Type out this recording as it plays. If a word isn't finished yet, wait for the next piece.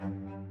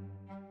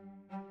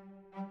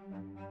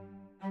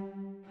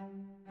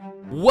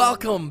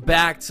Welcome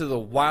back to the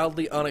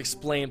Wildly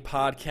Unexplained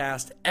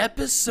Podcast,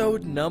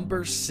 episode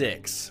number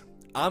 6.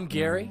 I'm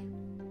Gary.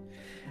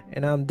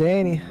 And I'm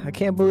Danny. I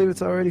can't believe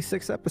it's already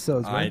 6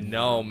 episodes, man. I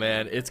know,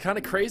 man. It's kind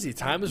of crazy.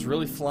 Time is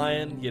really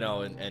flying,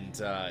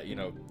 and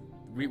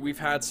we've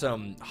had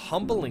some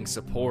humbling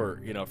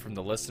support, from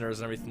the listeners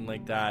and everything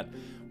like that.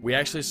 We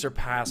actually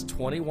surpassed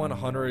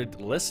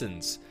 2,100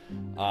 listens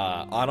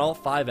on all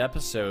 5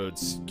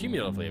 episodes,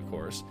 cumulatively, of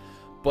course.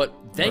 But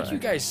thank you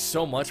guys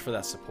so much for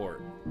that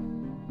support.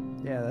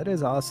 Yeah, that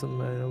is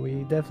awesome.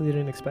 We definitely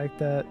didn't expect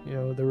that.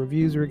 The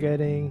reviews we're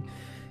getting,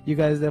 you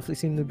guys definitely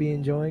seem to be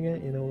enjoying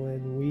it,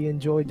 and we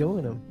enjoy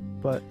doing them.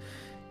 But,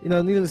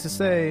 needless to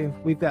say,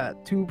 we've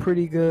got two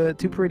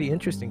pretty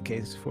interesting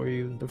cases for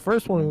you. The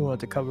first one we wanted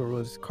to cover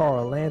was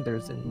Carl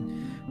Landers,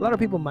 and a lot of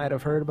people might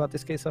have heard about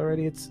this case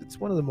already. It's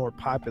one of the more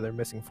popular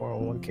missing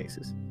 411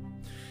 cases.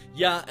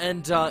 Yeah,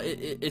 and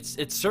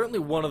it's certainly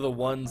one of the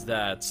ones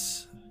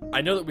that's...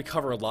 I know that we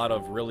cover a lot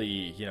of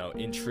really,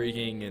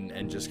 intriguing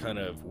and just kind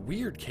of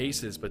weird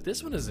cases, but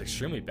this one is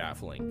extremely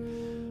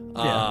baffling.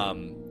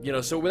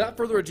 Yeah. So without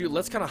further ado,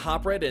 let's kind of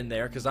hop right in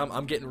there because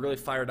I'm getting really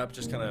fired up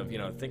just kind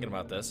of, thinking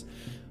about this.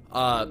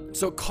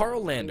 So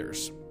Carl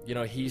Landers,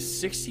 he's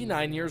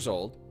 69 years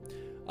old.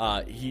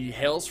 He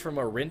hails from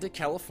Orinda,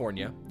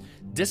 California,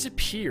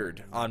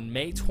 disappeared on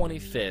May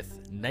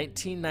 25th,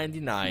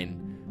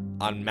 1999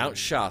 on Mount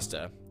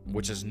Shasta,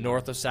 which is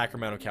north of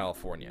Sacramento,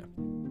 California.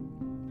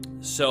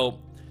 So,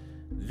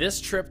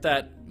 this trip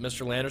that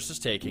Mr. Landers is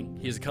taking,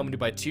 he's accompanied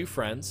by 2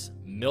 friends,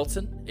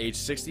 Milton, age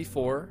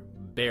 64,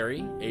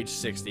 Barry, age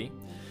 60.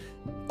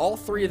 All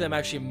 3 of them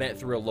actually met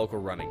through a local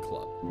running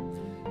club.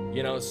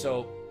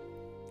 So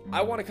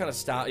I want to kind of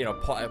stop,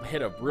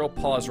 hit a real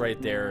pause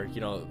right there.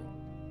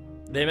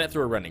 They met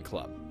through a running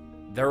club.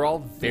 They're all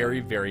very,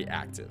 very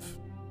active.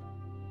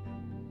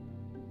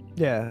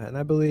 Yeah, and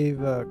I believe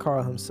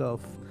Carl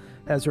himself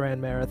has ran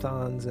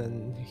marathons,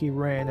 and he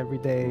ran every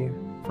day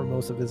for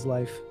most of his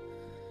life.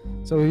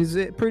 So he's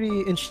a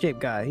pretty in-shape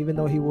guy, even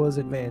though he was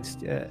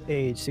advanced at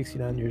age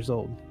 69 years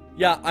old.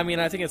 Yeah, I mean,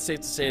 I think it's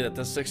safe to say that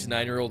this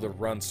 69-year-old would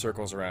run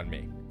circles around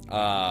me.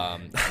 Oh,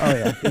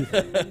 yeah.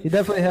 He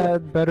definitely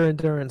had better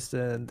endurance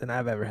than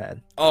I've ever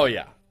had. Oh,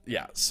 yeah.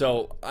 Yeah.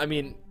 So, I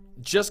mean,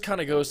 just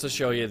kind of goes to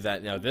show you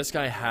that, this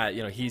guy had,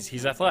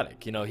 he's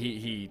athletic.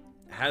 He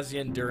has the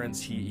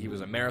endurance. He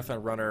was a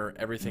marathon runner,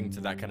 everything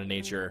to that kind of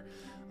nature.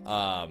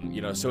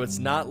 So it's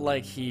not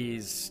like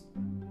he's,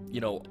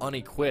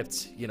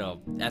 unequipped,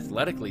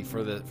 athletically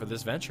for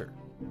this venture.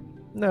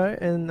 No,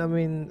 and I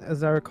mean,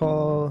 as I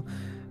recall,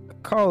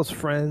 Carl's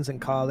friends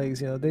and colleagues,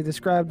 they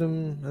described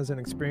him as an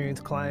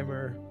experienced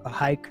climber, a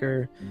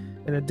hiker,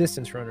 and a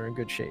distance runner in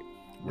good shape.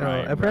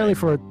 Apparently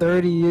for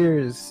 30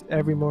 years,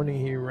 every morning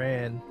he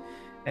ran,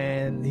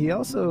 and he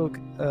also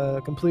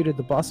completed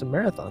the Boston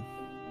Marathon.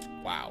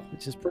 Wow.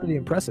 Which is pretty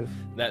impressive.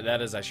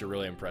 That is actually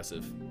really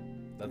impressive.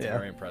 That's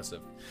very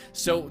impressive.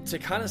 So to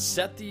kind of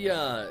set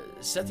the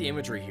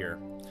imagery here,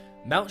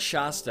 Mount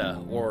Shasta,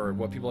 or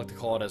what people like to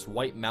call it as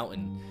White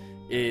Mountain,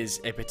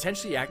 is a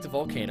potentially active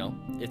volcano.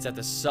 It's at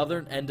the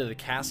southern end of the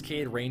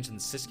Cascade Range in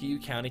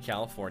Siskiyou County,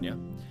 California.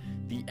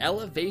 The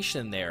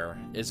elevation there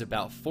is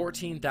about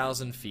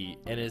 14,000 feet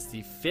and is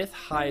the 5th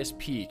highest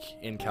peak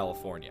in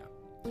California.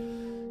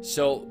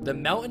 So the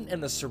mountain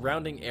and the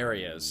surrounding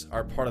areas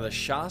are part of the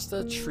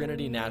Shasta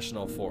Trinity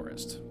National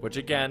Forest, which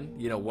again,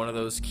 one of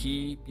those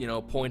key,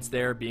 points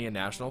there being a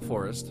national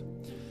forest.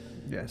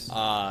 Yes.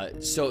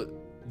 So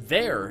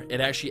there,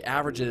 it actually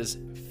averages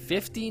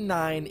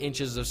 59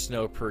 inches of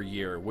snow per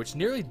year, which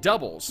nearly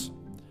doubles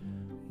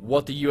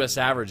what the U.S.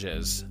 average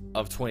is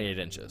of 28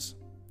 inches.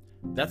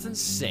 That's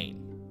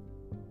insane.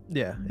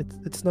 Yeah,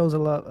 it snows a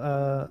lot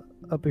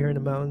up here in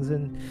the mountains,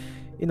 and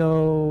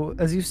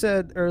as you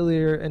said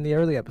earlier in the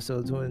early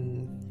episodes,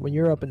 when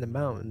you're up in the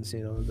mountains,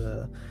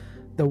 the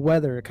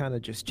weather kind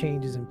of just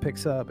changes and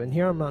picks up. And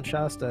here on Mount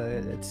Shasta,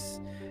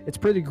 it's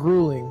pretty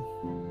grueling,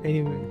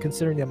 even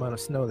considering the amount of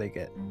snow they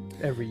get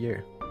every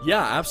year.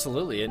 Yeah,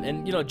 absolutely.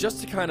 And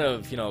just to kind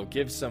of,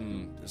 give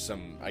some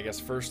I guess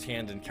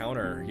firsthand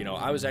encounter,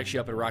 I was actually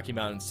up at Rocky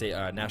Mountain State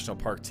National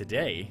Park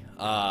today,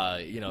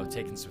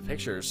 taking some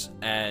pictures,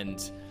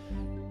 and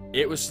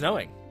it was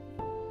snowing.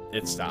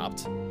 It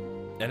stopped.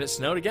 And it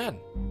snowed again.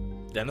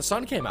 Then the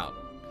sun came out.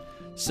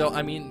 So,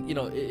 I mean,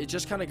 it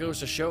just kind of goes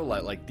to show,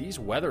 like these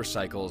weather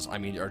cycles, I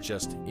mean, are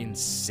just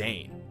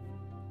insane.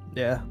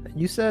 Yeah.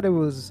 You said it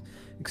was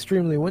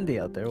extremely windy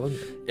out there,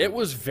 wasn't it? It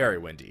was very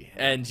windy.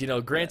 And,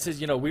 granted,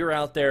 we were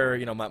out there,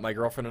 my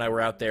girlfriend and I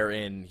were out there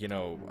in,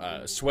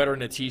 a sweater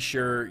and a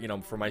t-shirt,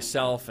 for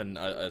myself, and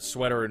a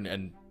sweater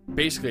and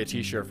basically a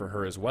t-shirt for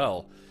her as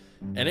well.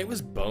 And it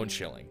was bone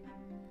chilling.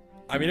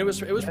 I mean, it was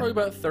probably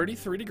about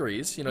 33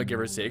 degrees, give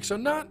or take. So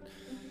not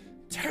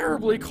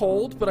terribly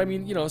cold, but I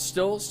mean,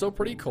 still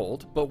pretty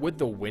cold. But with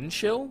the wind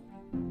chill,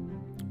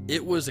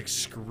 it was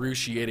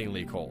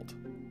excruciatingly cold.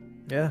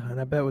 Yeah,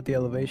 and I bet with the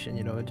elevation,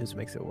 it just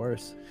makes it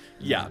worse.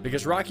 Yeah,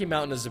 because Rocky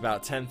Mountain is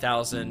about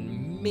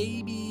 10,000,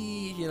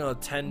 maybe,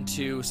 10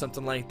 to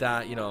something like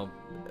that,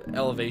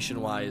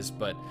 elevation-wise.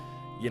 But,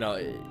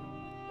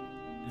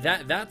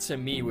 that to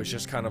me was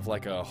just kind of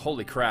like a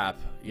holy crap,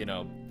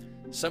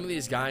 some of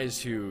these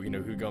guys who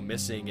go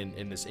missing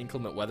in this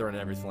inclement weather and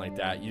everything like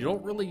that, you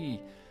don't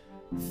really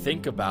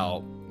think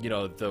about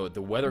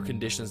the weather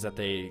conditions that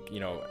they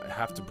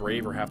have to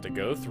brave or have to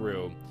go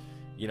through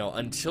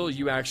until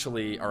you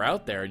actually are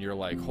out there and you're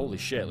like, holy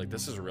shit, like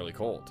this is really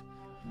cold.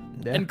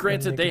 Yeah, and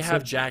granted, they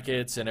have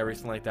jackets and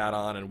everything like that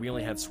on, and we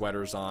only had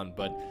sweaters on,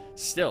 but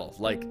still,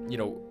 like,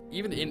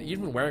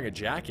 even wearing a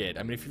jacket,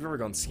 I mean, if you've ever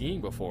gone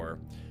skiing before,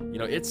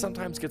 it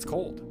sometimes gets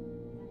cold.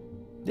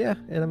 Yeah,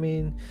 and I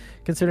mean,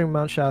 considering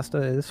Mount Shasta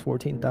is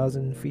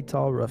 14,000 feet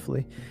tall,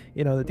 roughly,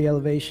 the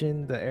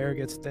elevation, the air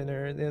gets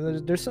thinner,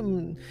 and there's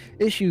some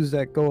issues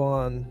that go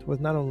on with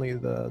not only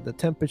the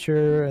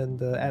temperature and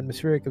the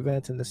atmospheric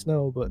events and the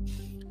snow, but,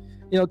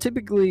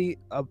 typically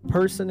a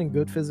person in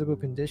good physical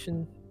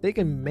condition, they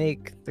can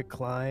make the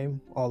climb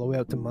all the way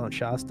up to Mount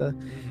Shasta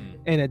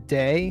in a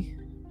day,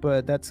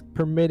 but that's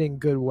permitting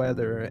good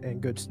weather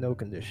and good snow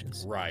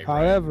conditions. Right.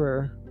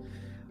 However,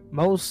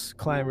 most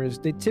climbers,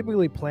 they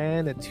typically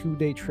plan a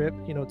 2-day trip,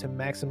 to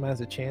maximize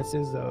the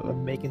chances of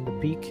making the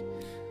peak.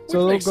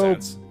 So they'll go.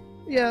 Sense.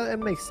 Yeah, it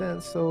makes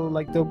sense. So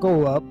like they'll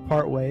go up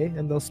part way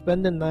and they'll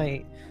spend the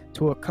night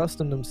to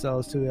accustom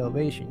themselves to the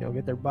elevation,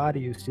 get their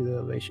body used to the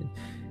elevation.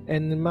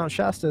 And in Mount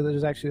Shasta,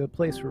 there's actually a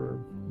place where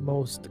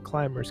most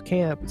climbers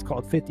camp. It's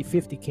called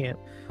 50-50 Camp,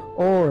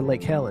 or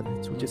Lake Helen,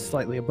 which is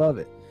slightly above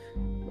it.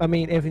 I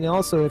mean, if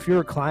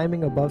you're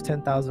climbing above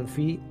 10,000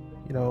 feet,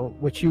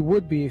 which you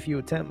would be if you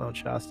attempt Mount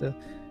Shasta,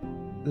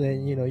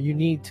 then, you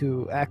need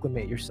to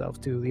acclimate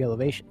yourself to the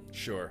elevation.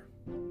 Sure.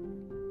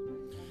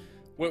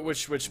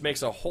 Which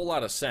makes a whole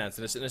lot of sense,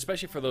 and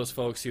especially for those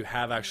folks who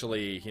have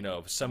actually,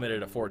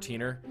 summited a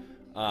 14er,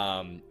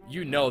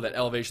 that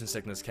elevation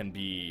sickness can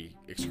be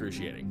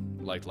excruciating.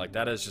 Like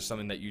that is just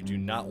something that you do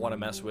not want to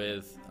mess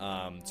with.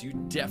 So you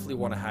definitely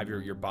want to have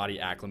your body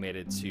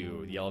acclimated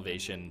to the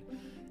elevation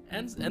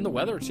and the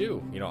weather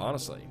too,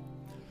 honestly.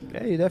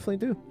 Yeah, you definitely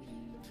do.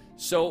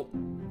 So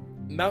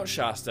Mount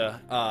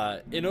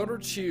Shasta, in order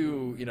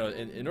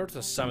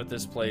to summit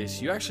this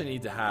place, you actually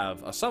need to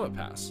have a summit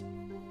pass.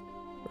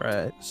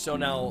 Right. So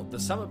now the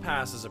summit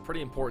pass is a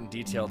pretty important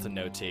detail to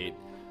notate.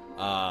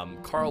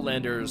 Carl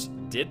Landers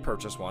did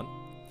purchase one.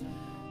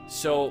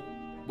 So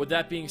with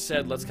that being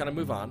said, let's kind of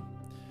move on.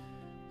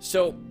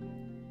 So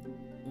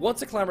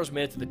once a climber's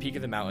made it to the peak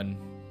of the mountain,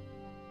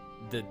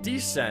 the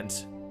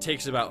descent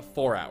takes about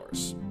 4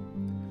 hours.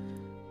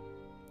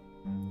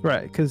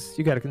 Right, because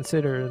you got to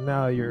consider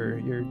now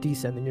you're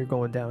descending, you're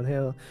going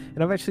downhill.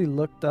 And I've actually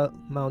looked up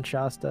Mount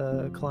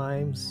Shasta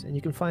climbs, and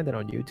you can find it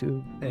on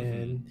YouTube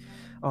and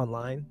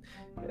online.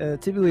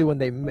 Typically, when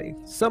they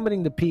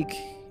summiting the peak,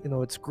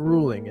 it's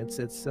grueling.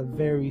 It's a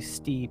very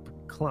steep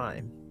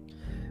climb,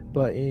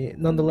 but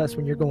nonetheless,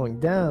 when you're going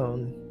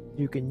down,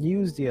 you can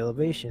use the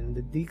elevation,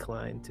 the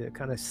decline, to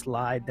kind of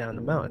slide down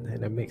the mountain,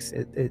 and it makes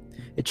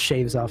it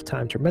shaves off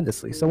time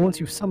tremendously. So once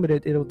you've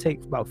summited, it'll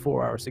take about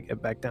 4 hours to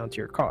get back down to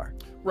your car.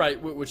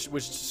 Right, which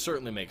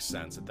certainly makes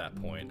sense at that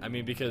point. I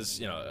mean, because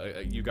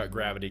you got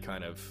gravity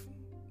kind of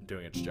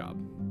doing its job.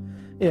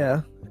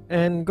 Yeah,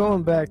 and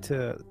going back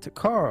to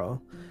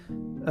Carl,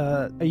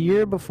 a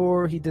year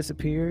before he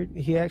disappeared,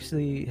 he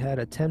actually had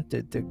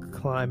attempted to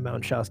climb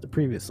Mount Shasta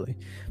previously,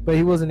 but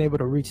he wasn't able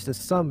to reach the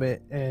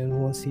summit,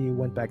 and once he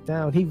went back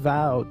down, he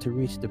vowed to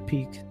reach the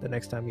peak the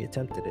next time he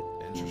attempted it.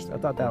 Interesting. I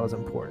thought that was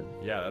important.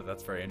 Yeah,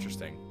 that's very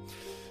interesting.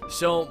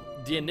 So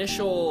the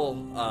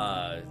initial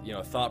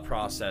thought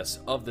process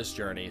of this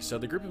journey, so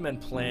the group of men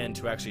planned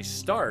to actually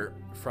start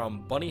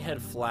from Bunny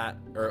Flat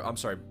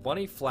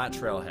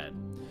Trailhead,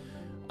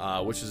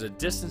 which was a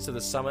distance to the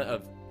summit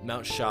of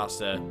Mount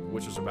Shasta,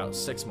 which was about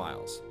 6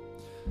 miles.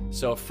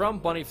 So from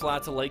Bunny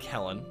Flat to Lake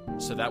Helen,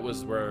 so that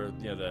was where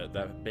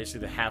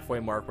basically the halfway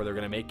mark where they're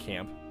going to make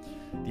camp.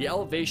 The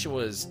elevation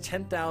was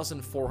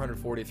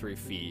 10,443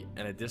 feet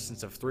and a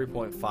distance of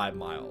 3.5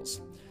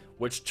 miles,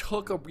 which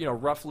took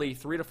roughly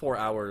 3 to 4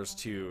 hours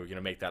to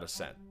make that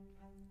ascent.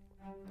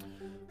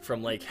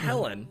 From Lake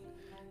Helen,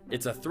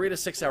 it's a 3 to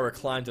 6 hour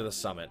climb to the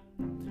summit.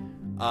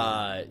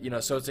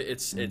 So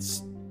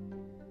it's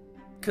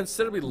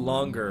considerably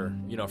longer,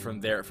 from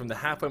the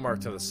halfway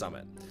mark to the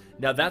summit.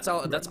 Now that's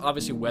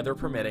obviously weather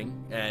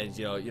permitting, and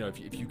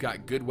if you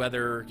got good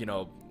weather,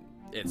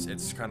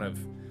 it's kind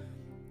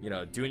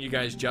of doing you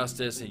guys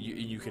justice, and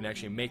you can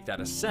actually make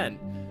that ascent.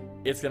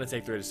 It's going to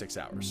take 3 to 6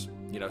 hours.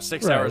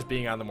 6 hours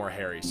being on the more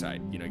hairy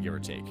side, give or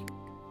take.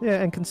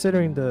 Yeah, and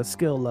considering the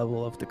skill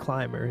level of the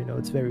climber,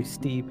 it's very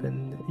steep,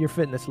 and your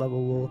fitness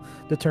level will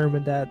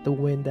determine that, the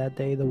wind that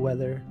day, the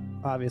weather,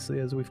 obviously,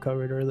 as we've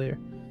covered earlier.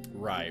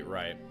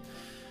 Right.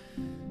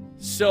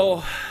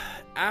 So,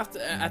 at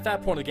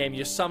that point of the game,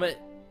 you summit.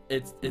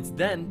 It's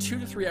then 2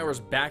 to 3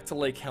 hours back to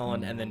Lake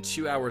Helen, and then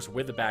 2 hours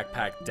with the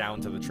backpack down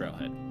to the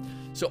trailhead.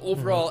 So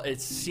overall, it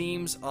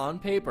seems on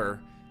paper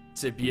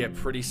to be a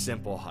pretty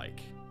simple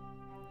hike.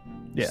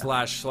 Yeah.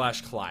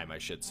 Slash climb, I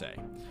should say,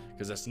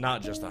 because it's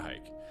not just a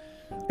hike.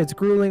 It's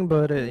grueling,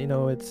 but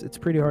it's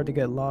pretty hard to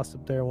get lost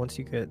up there once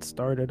you get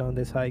started on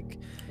this hike.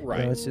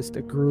 Right. It's just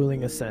a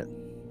grueling ascent.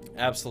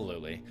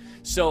 Absolutely.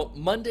 So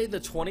Monday the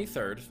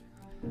 23rd,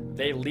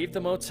 they leave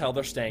the motel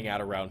they're staying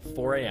at around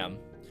 4 a.m.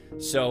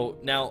 So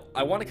now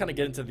I want to kind of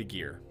get into the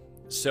gear.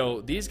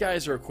 So these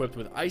guys are equipped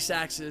with ice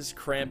axes,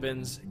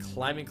 crampons,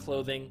 climbing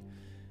clothing.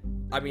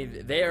 I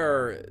mean,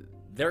 they're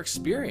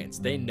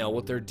experienced. They know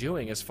what they're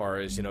doing as far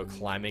as,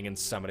 climbing and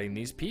summiting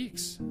these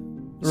peaks.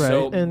 Right.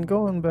 So, and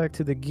going back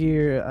to the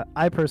gear,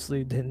 I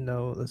personally didn't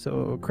know.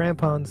 So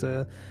crampons,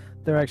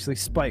 they're actually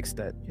spikes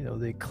that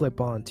they clip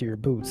on to your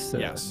boots.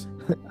 yes.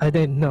 I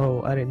didn't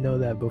know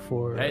that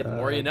before. Hey, the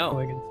more you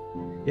know.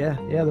 Yeah,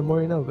 the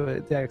more you know.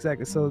 But yeah,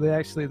 exactly. So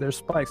they're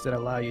spikes that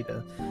allow you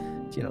to,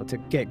 to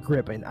get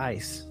grip in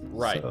ice.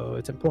 Right. So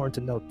it's important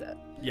to note that.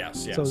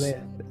 Yes. So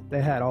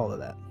they had all of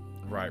that.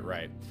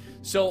 Right.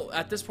 So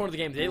at this point of the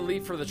game, they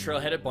leave for the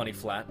trailhead at Bunny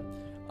Flat.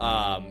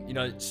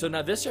 So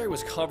now this area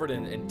was covered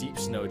in deep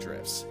snow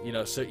drifts.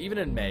 So even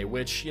in May,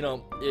 which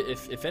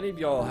if any of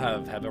y'all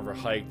have ever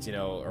hiked,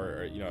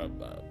 or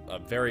a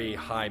very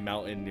high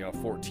mountain,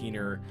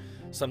 14er,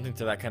 something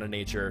to that kind of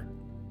nature,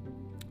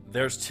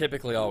 there's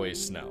typically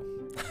always snow.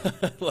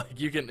 Like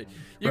you can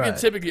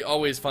typically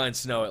always find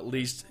snow at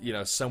least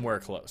somewhere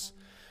close.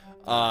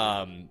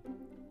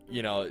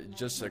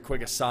 Just a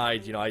quick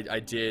aside, I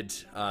did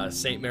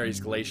St. Mary's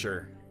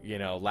Glacier,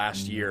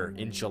 last year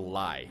in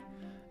July,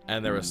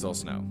 and there was still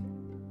snow.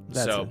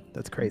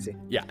 That's crazy.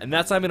 Yeah, and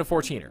that's I'm in a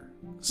 14er.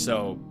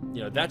 So,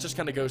 that just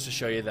kind of goes to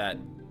show you that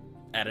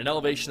at an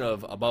elevation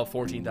of above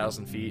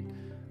 14,000 feet,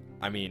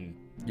 I mean,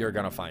 you're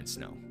going to find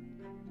snow.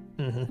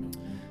 Mm-hmm.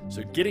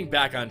 So getting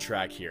back on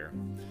track here.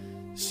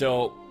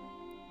 So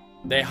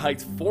they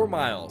hiked 4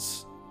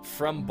 miles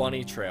from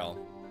Bunny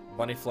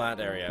Flat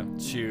area,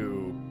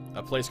 to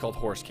a place called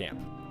Horse Camp.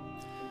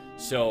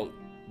 So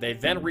they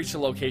then reached a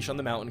location on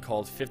the mountain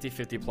called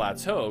 5050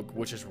 Plateau,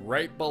 which is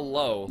right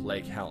below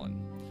Lake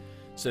Helen.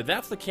 So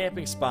that's the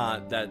camping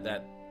spot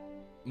that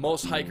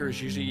most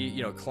hikers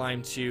usually,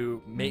 climb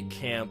to, make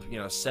camp,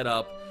 set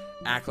up,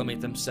 acclimate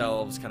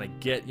themselves, kind of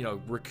get,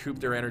 recoup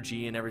their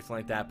energy and everything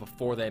like that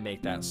before they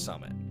make that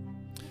summit.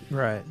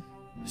 Right.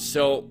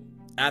 So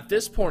at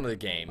this point of the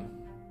game,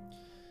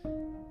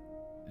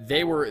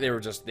 they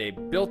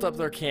built up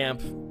their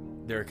camp.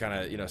 They're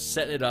kind of,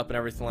 setting it up and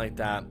everything like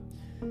that.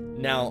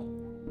 Now,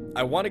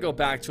 I want to go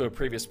back to a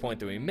previous point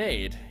that we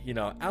made,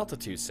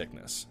 altitude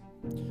sickness.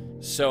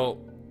 So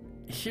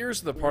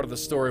here's the part of the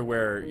story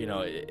where,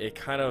 it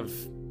kind of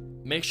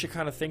makes you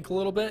kind of think a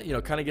little bit,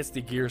 kind of gets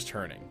the gears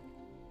turning.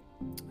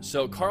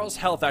 So Carl's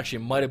health actually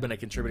might have been a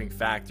contributing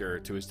factor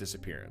to his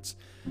disappearance.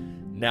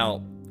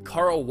 Now,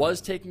 Carl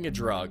was taking a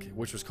drug,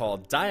 which was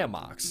called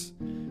Diamox,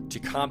 to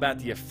combat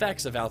the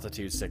effects of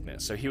altitude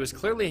sickness. So he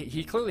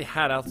clearly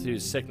had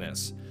altitude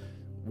sickness,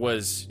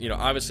 was,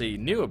 obviously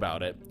knew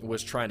about it,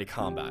 was trying to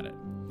combat it.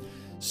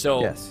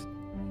 So yes.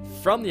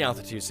 From the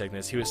altitude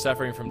sickness, he was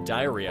suffering from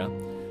diarrhea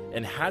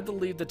and had to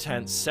leave the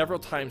tent several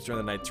times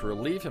during the night to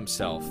relieve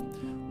himself,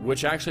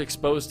 which actually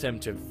exposed him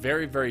to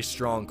very, very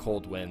strong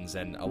cold winds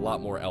and a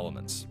lot more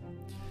elements.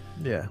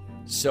 Yeah.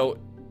 So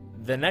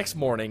the next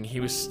morning, he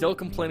was still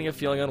complaining of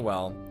feeling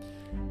unwell,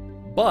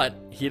 but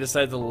he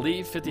decided to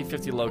leave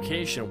 5050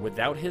 location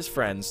without his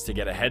friends to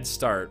get a head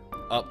start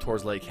up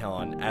towards Lake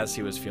Helen as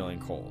he was feeling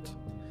cold.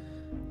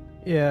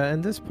 Yeah,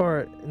 and this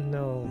part,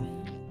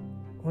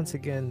 once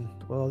again,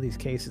 all these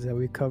cases that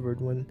we covered,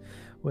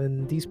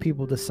 when these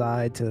people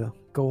decide to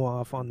go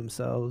off on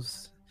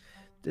themselves,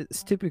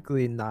 it's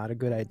typically not a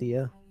good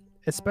idea,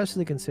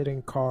 especially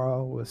considering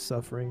Carl was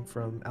suffering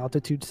from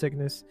altitude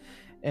sickness,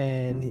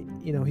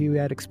 and he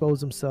had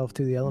exposed himself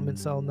to the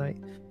elements all night.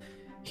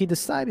 He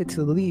decided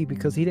to leave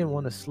because he didn't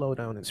want to slow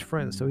down his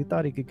friends, so he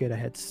thought he could get a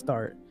head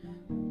start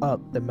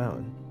up the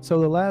mountain. So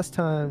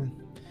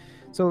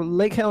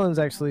Lake Helen's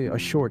actually a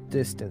short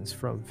distance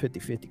from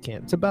 5050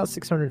 camp. It's about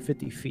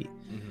 650 feet.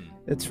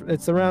 Mm-hmm.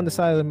 It's around the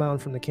side of the mountain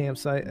from the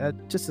campsite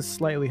at just a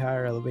slightly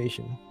higher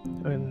elevation.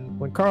 And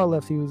when Carl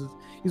left, he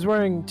was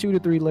wearing 2 to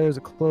 3 layers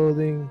of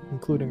clothing,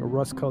 including a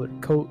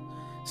rust-colored coat,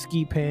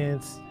 ski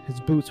pants, his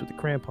boots with the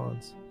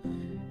crampons.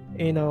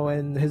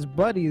 And his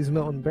buddies,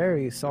 Milton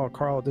Berry, saw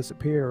Carl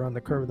disappear around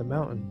the curve of the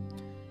mountain.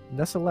 And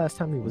that's the last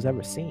time he was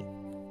ever seen.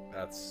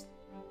 That's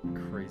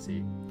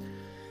crazy.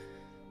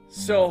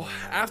 So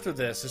after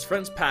this, his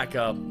friends pack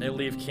up and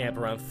leave camp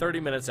around 30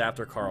 minutes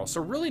after Carl. So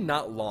really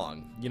not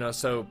long,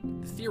 so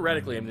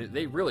theoretically,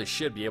 they really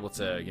should be able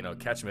to,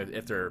 catch him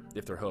if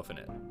they're hoofing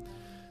it.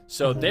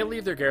 So they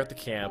leave their gear at the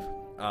camp,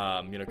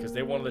 because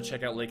they wanted to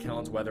check out Lake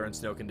Helen's weather and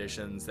snow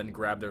conditions, then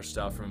grab their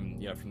stuff from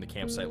the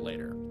campsite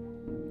later.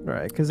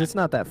 Right, because it's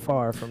not that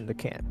far from the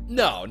camp.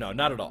 No,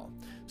 not at all.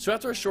 So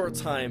after a short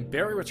time,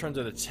 Barry returned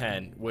to the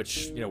tent,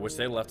 which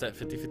they left at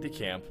 5050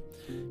 camp,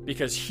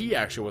 because he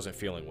actually wasn't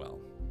feeling well.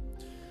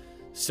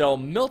 So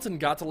Milton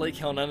got to Lake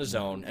Helen on his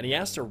own, and he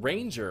asked a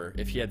ranger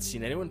if he had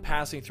seen anyone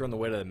passing through on the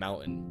way to the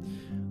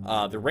mountain.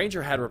 The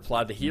ranger had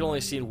replied that he'd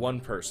only seen one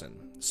person.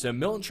 So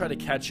Milton tried to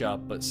catch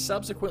up, but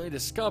subsequently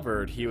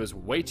discovered he was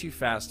way too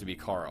fast to be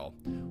Carl,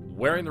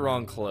 wearing the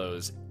wrong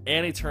clothes,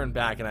 and he turned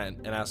back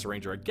and asked the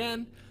ranger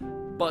again,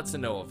 but to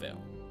no avail.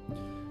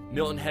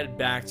 Milton headed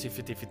back to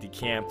 50-50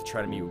 camp to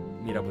try to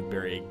meet up with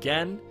Barry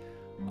again,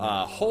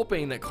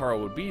 hoping that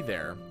Carl would be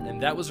there,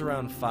 and that was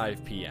around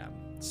 5 p.m.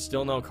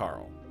 Still no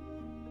Carl.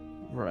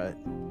 Right.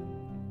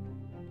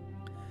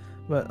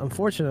 But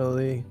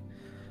unfortunately,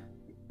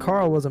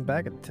 Carl wasn't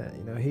back at the tent.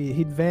 You know,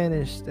 he'd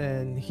vanished,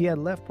 and he had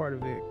left part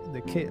of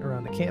the kit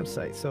around the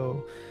campsite.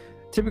 So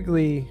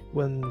typically,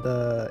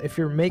 if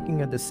you're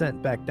making a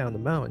descent back down the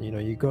mountain, you know,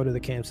 you go to the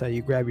campsite,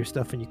 you grab your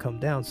stuff, and you come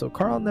down. So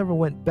Carl never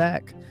went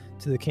back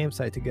to the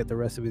campsite to get the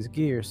rest of his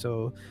gear.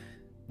 So,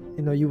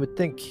 you know, you would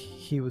think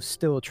he was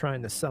still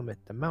trying to summit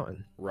the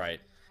mountain. Right.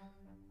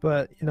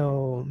 But, you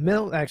know,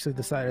 Milt actually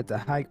decided to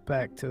hike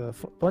back to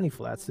Bunny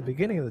Flats, the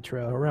beginning of the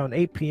trail, around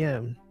 8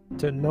 p.m.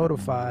 to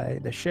notify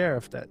the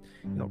sheriff that,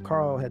 you know,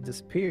 Carl had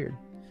disappeared.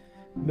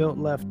 Milt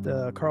left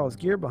Carl's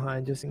gear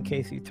behind just in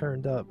case he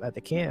turned up at the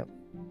camp,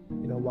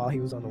 you know, while he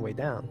was on the way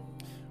down.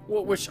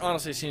 Well, which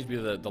honestly seems to be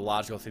the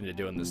logical thing to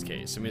do in this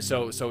case. I mean,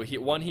 so he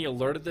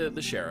alerted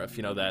the sheriff,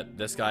 you know, that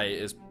this guy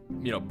is,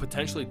 you know,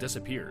 potentially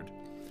disappeared,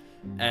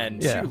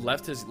 and two,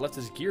 left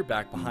his gear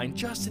back behind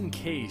just in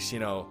case, you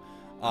know,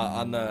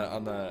 on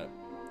the,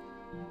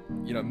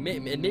 you know,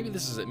 maybe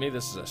this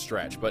is a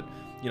stretch, but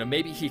you know,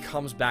 maybe he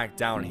comes back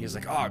down and he's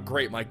like, oh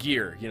great, my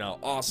gear, you know,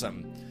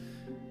 awesome.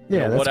 Yeah, you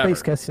know, that's whatever.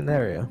 base case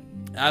scenario.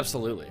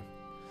 Absolutely.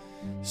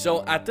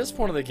 So at this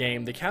point of the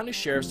game, the county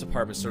sheriff's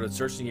department started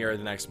searching the area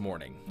the next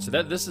morning. So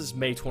this is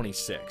May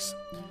 26th.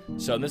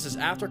 So this is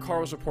after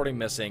Carl was reporting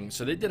missing.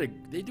 So they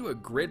do a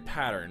grid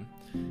pattern.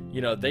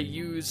 You know, they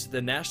use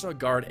the National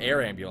Guard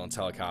air ambulance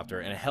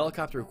helicopter and a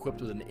helicopter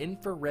equipped with an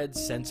infrared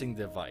sensing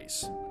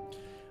device.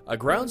 A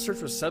ground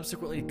search was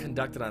subsequently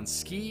conducted on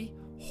ski,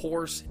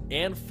 horse,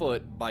 and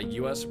foot by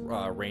U.S.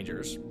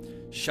 Rangers.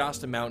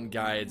 Shasta Mountain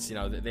Guides, you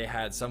know, they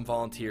had some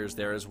volunteers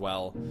there as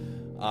well,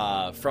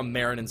 from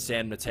Marin and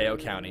San Mateo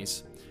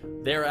counties.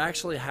 They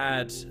actually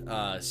had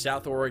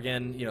South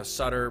Oregon, you know,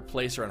 Sutter,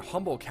 Placer, and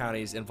Humboldt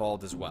counties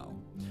involved as well.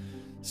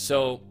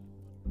 So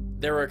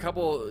there were a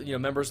couple, you know,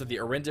 members of the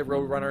Orinda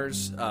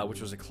Roadrunners,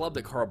 which was a club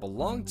that Carl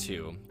belonged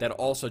to, that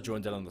also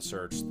joined in on the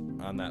search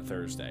on that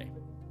Thursday.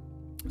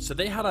 So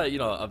they had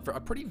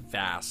a pretty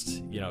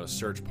vast, you know,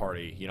 search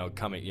party, you know,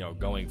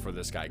 going for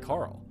this guy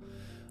Carl.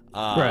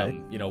 Right.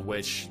 You know,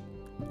 which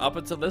up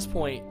until this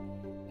point,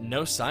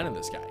 no sign of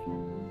this guy.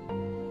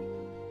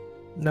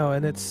 No,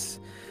 and it's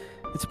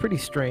pretty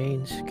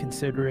strange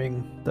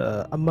considering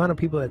the amount of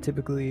people that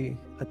typically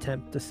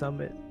attempt the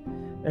summit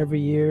every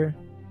year.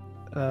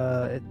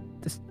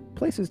 This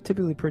place is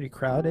typically pretty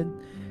crowded,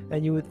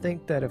 and you would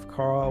think that if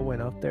Carl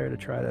went up there to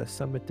try to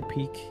summit the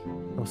peak,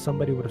 you know,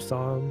 somebody would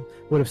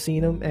have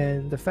seen him.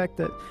 And the fact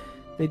that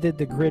they did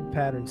the grid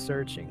pattern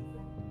searching,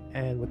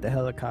 and with the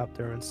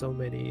helicopter and so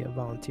many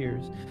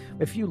volunteers,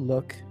 if you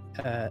look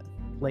at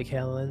Lake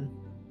Helen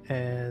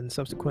and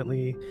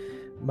subsequently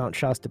Mount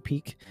Shasta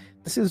Peak,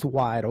 this is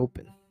wide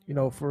open. You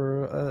know,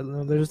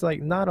 there's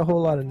like not a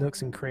whole lot of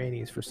nooks and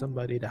crannies for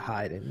somebody to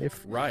hide in.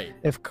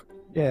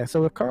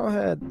 So if Carl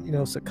had, you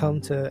know,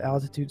 succumbed to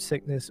altitude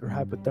sickness or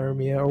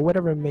hypothermia or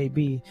whatever it may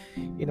be,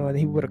 you know, and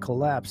he would have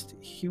collapsed,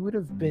 he would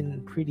have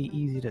been pretty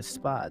easy to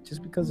spot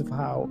just because of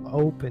how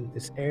open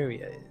this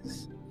area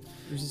is.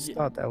 I just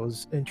thought that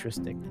was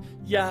interesting.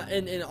 Yeah,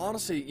 and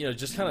honestly, you know,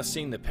 just kind of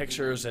seeing the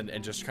pictures and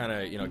just kind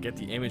of, you know, get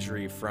the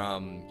imagery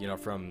from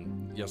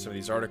some of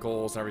these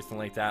articles and everything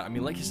like that. I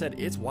mean, like you said,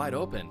 it's wide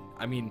open.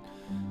 I mean,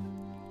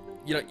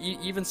 you know,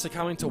 even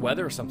succumbing to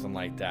weather or something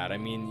like that. I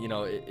mean, you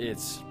know,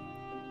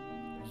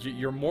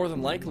 you're more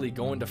than likely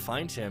going to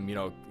find him, you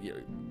know,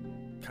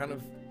 kind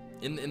of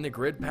in the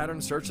grid pattern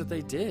search that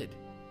they did.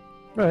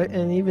 Right,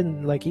 and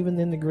even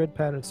in the grid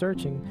pattern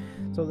searching,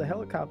 so the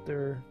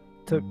helicopter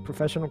took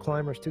professional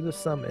climbers to the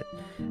summit,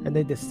 and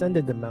they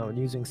descended the mountain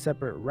using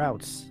separate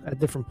routes at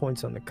different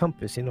points on the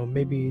compass, you know,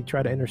 maybe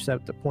try to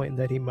intercept the point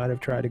that he might have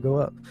tried to go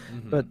up.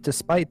 Mm-hmm. But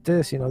despite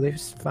this, you know, they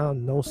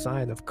found no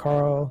sign of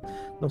Carl,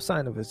 no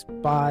sign of his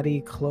body,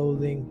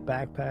 clothing,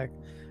 backpack,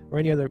 or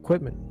any other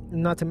equipment.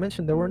 Not to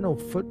mention, there were no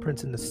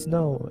footprints in the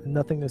snow, and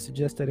nothing to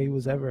suggest that he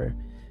was ever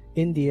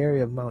in the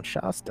area of Mount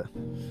Shasta.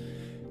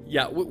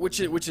 Yeah, which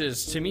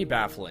is to me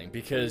baffling,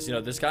 because, you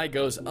know, this guy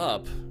goes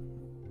up,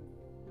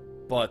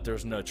 but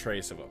there's no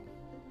trace of him.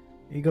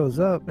 He goes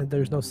up, and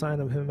there's no sign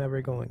of him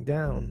ever going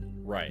down.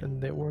 Right. And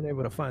they weren't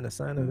able to find a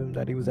sign of him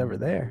that he was ever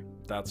there.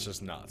 That's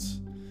just nuts.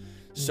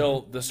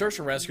 So the search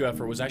and rescue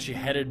effort was actually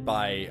headed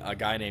by a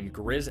guy named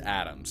Grizz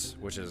Adams,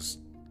 which is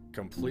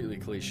completely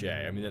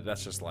cliche. I mean,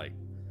 that's just like...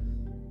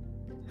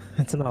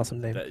 It's an awesome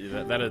name.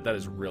 That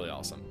is really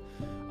awesome.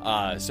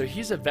 So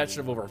he's a veteran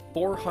of over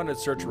 400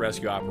 search and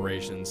rescue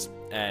operations,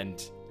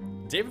 and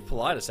David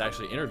Paulides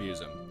actually interviews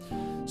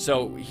him.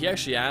 So he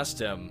actually asked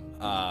him,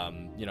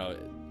 you know,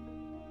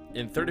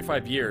 in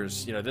 35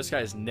 years, you know, this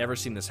guy's never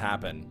seen this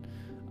happen.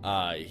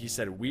 He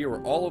said, we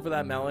were all over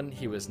that mountain.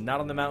 He was not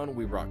on the mountain.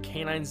 We brought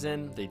canines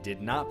in. They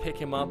did not pick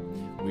him up.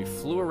 We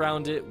flew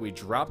around it. We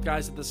dropped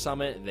guys at the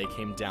summit. They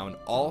came down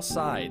all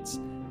sides.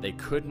 They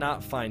could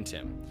not find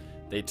him.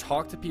 They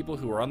talked to people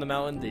who were on the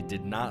mountain. They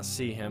did not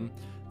see him.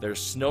 There's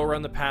snow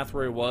around the path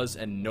where he was,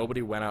 and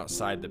nobody went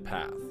outside the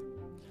path.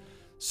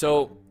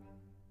 So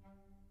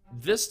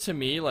this to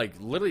me, like,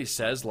 literally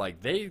says, like,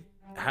 they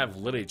have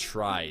literally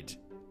tried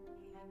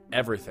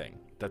everything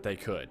that they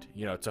could,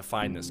 you know, to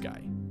find this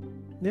guy.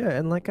 Yeah,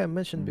 and like I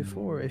mentioned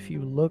before, if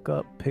you look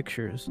up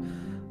pictures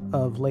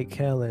of Lake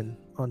Helen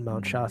on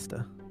Mount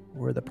Shasta,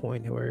 where the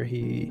point where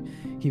he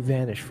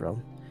vanished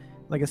from,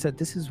 like I said,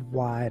 this is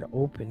wide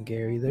open,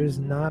 Gary. There's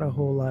not a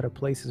whole lot of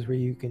places where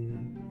you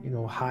can, you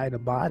know, hide a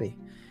body.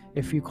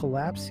 If you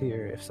collapse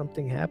here, if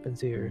something happens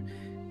here,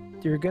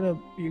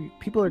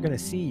 people are gonna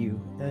see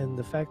you. And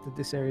the fact that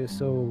this area is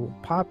so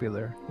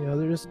popular, you know,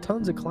 there's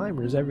tons of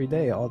climbers every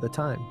day, all the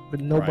time, but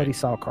nobody Right.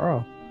 saw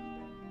Carl.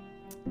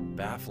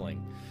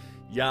 Baffling.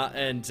 Yeah,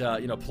 and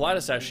you know,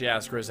 Politis actually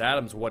asked Chris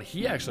Adams what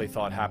he actually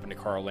thought happened to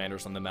Carl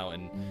Landers on the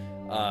mountain,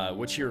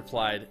 which he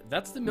replied,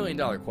 "That's the $1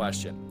 million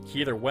question.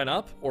 He either went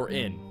up or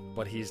in,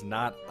 but he's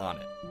not on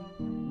it."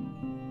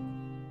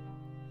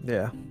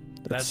 Yeah,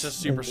 That's just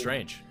super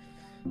strange.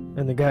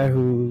 And the guy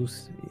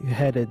who's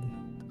headed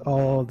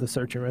all the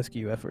search and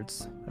rescue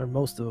efforts, or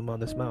most of them on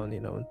this mountain, you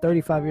know, in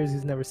 35 years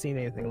he's never seen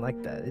anything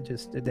like that. It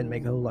didn't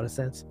make a whole lot of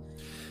sense.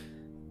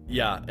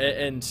 Yeah,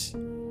 and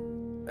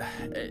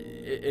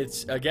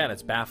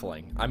it's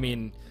baffling. I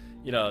mean,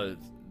 you know,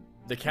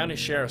 the county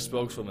sheriff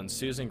spokeswoman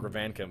Susan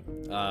Gravanka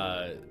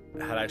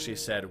had actually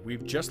said,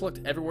 "We've just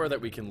looked everywhere that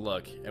we can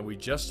look, and we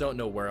just don't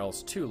know where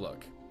else to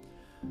look."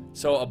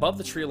 So above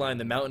the tree line,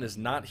 the mountain is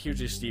not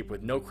hugely steep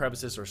with no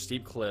crevices or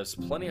steep cliffs,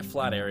 plenty of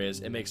flat areas.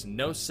 It makes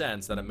no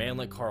sense that a man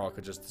like Carl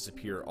could just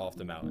disappear off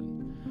the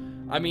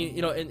mountain. I mean,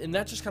 you know, and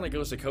that just kind of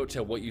goes to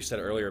coattail what you said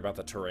earlier about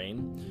the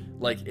terrain.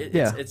 Like,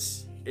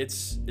 it's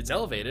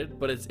elevated,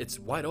 but it's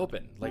wide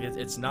open. Like,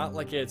 it's not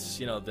like it's,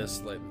 you know,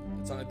 this, like,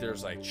 it's not like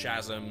there's like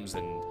chasms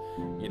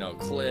and, you know,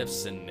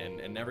 cliffs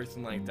and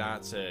everything like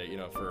that to, you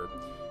know,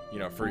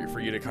 for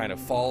you to kind of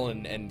fall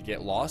and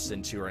get lost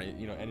into, or,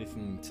 you know,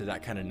 anything to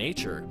that kind of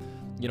nature.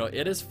 You know,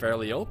 it is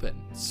fairly open.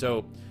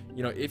 So,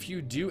 you know, if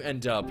you do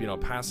end up, you know,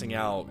 passing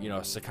out, you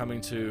know,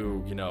 succumbing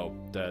to, you know,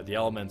 the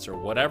elements or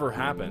whatever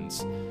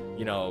happens,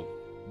 you know,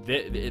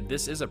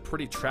 this is a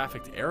pretty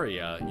trafficked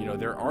area. You know,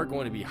 there are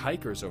going to be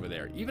hikers over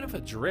there. Even if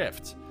a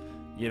drift,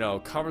 you know,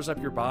 covers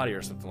up your body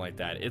or something like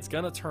that, it's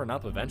gonna turn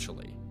up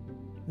eventually.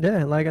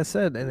 Yeah, like I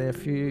said, and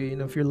if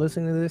you're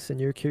listening to this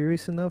and you're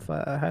curious enough,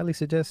 I highly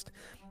suggest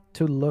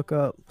to look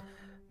up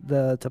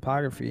the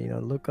topography. You know,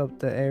 look up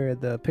the area,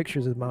 the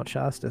pictures of Mount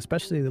Shasta,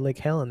 especially the Lake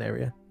Helen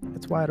area.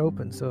 It's wide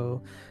open.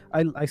 So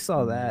I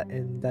saw that,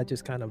 and that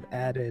just kind of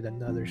added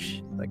another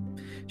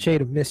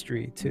shade of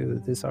mystery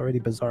to this already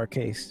bizarre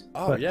case.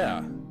 Oh, but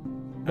yeah.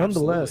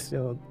 nonetheless,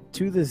 Absolutely. you know,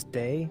 to this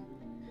day,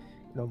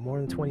 you know, more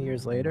than 20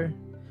 years later,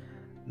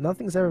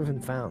 nothing's ever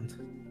been found.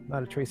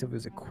 Not a trace of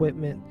his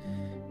equipment.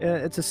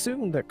 It's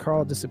assumed that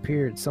Carl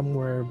disappeared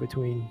somewhere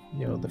between,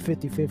 you know, the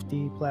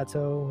 50-50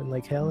 plateau and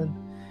Lake Helen,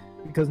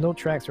 because no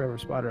tracks were ever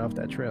spotted off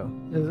that trail.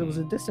 It was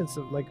a distance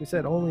of, like we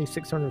said, only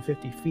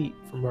 650 feet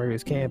from where he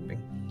was camping,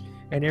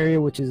 an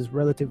area which is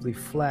relatively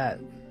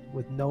flat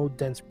with no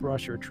dense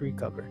brush or tree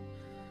cover.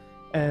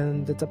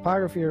 And the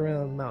topography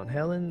around Mount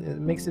Helen, it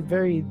makes it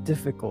very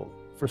difficult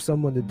for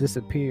someone to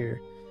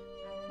disappear.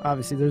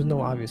 Obviously, there's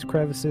no obvious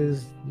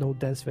crevices, no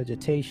dense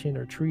vegetation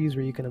or trees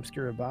where you can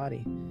obscure a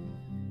body.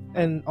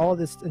 And all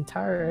this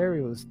entire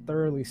area was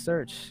thoroughly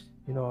searched,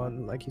 you know,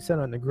 on, like you said,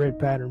 on the grid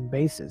pattern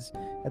basis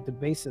at the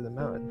base of the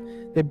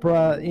mountain. They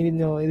brought, you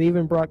know, they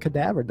even brought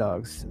cadaver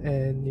dogs,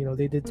 and, you know,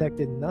 they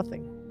detected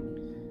nothing.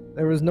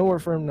 There was nowhere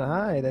for him to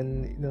hide,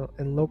 and, you know,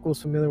 and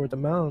locals familiar with the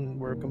mountain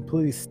were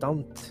completely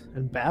stumped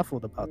and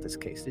baffled about this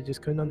case. They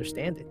just couldn't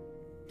understand it.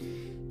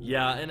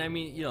 Yeah, and I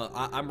mean, you know,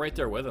 I'm right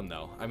there with him,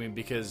 though. I mean,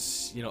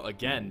 because, you know,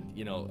 again,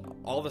 you know,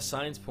 all the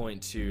signs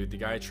point to the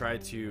guy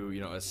tried to, you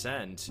know,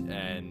 ascend,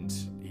 and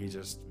he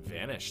just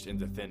vanished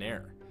into thin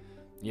air.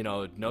 You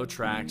know, no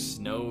tracks,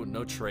 no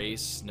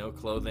trace, no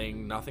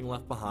clothing, nothing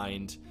left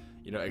behind,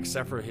 you know,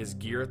 except for his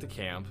gear at the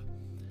camp,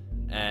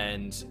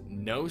 and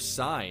no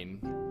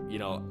sign, you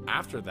know,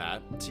 after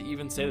that to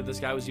even say that this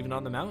guy was even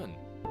on the mountain.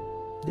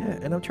 Yeah,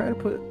 and I'm trying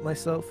to put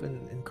myself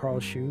in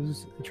Carl's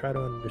shoes and try to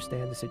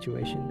understand the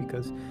situation,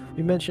 because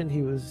we mentioned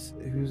he was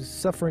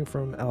suffering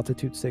from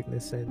altitude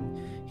sickness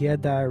and he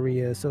had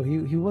diarrhea, so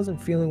he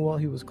wasn't feeling well.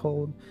 He was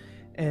cold,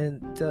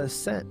 and the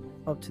ascent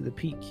up to the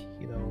peak,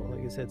 you know,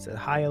 like I said, it's a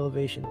high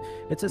elevation.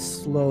 It's a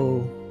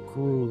slow,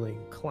 grueling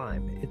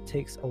climb. It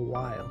takes a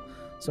while.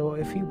 So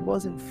if he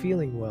wasn't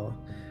feeling well,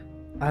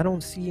 I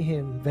don't see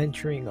him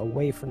venturing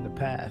away from the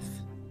path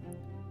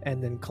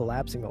and then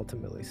collapsing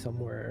ultimately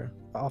somewhere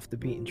off the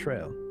beaten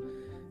trail.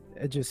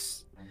 I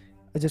just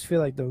feel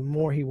like the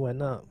more he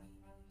went up,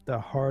 the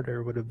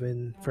harder it would have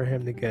been for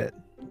him to get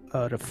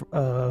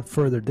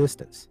further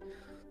distance.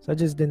 So it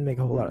just didn't make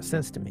a whole lot of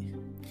sense to me.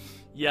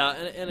 Yeah,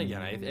 and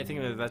again, I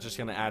think that that's just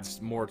going to add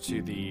more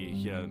to the,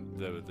 you know,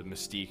 the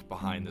mystique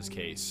behind this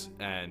case,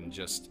 and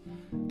just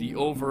the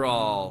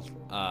overall,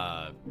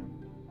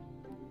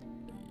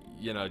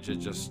 you know,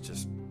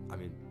 just I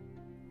mean,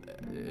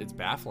 it's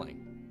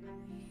baffling.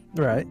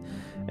 Right.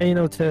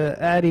 And to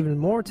add even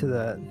more to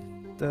that,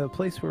 the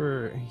place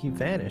where he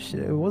vanished,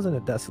 it wasn't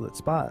a desolate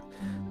spot.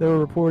 There were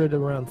reported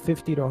around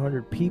 50 to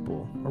 100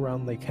 people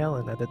around Lake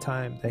Helen at the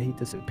time that he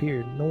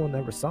disappeared. No one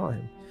ever saw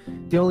him.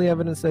 The only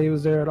evidence that he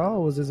was there at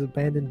all was his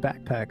abandoned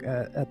backpack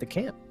at the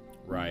camp.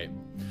 Right.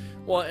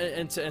 Well,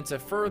 and to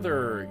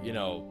further,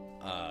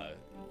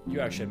 you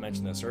actually had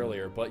mentioned this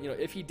earlier, but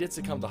if he did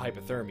succumb to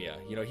hypothermia,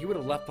 he would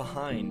have left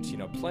behind,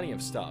 plenty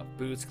of stuff: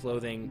 boots,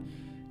 clothing,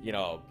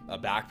 a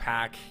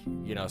backpack,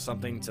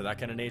 something to that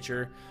kind of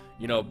nature,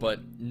 but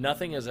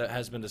nothing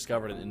has been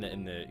discovered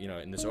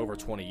in this over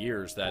 20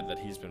 years that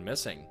he's been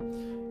missing.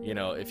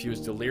 If he was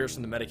delirious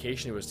from the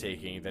medication he was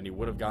taking, then he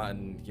would have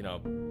gotten,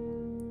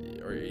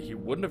 or he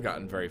wouldn't have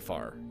gotten very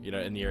far,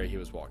 in the area he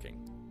was walking.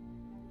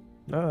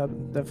 No,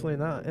 definitely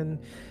not. And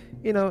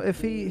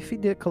if he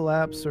did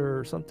collapse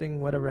or something,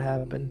 whatever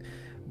happened,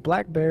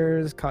 black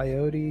bears,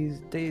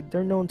 coyotes,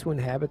 they're known to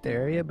inhabit the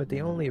area, but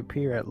they only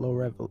appear at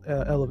low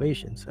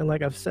elevations. And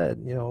like I've said,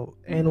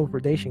 animal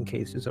predation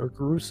cases are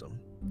gruesome.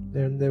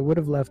 And they would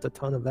have left a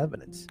ton of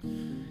evidence.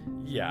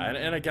 Yeah,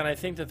 and again, I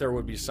think that there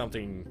would be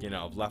something,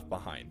 left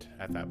behind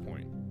at that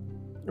point.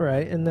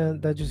 Right, and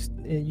then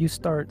you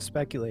start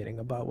speculating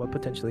about what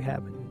potentially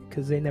happened,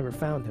 because they never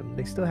found him.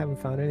 They still haven't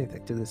found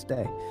anything to this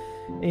day.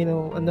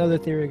 Another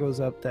theory goes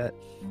up that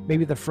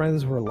maybe the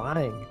friends were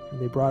lying and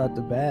they brought out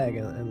the bag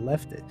and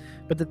left it.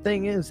 But the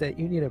thing is that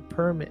you need a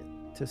permit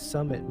to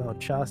summit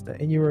Mount Shasta,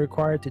 and you were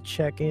required to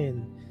check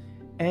in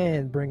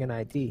and bring an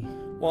ID.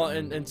 Well,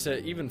 and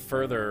to even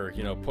further,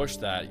 push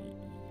that,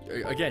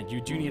 again,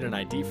 you do need an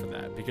ID for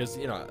that, because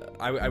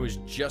I was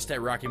just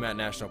at Rocky Mountain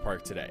National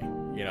Park today.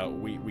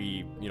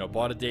 We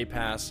bought a day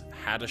pass,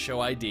 had to show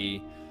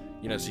ID,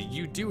 so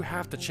you do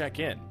have to check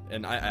in,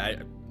 and I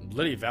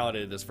literally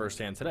validated this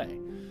firsthand today.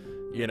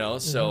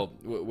 So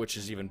which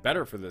is even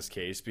better for this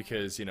case,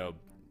 because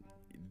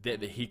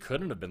that he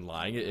couldn't have been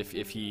lying. If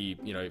he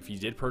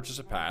did purchase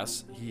a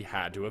pass, he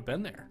had to have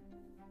been there.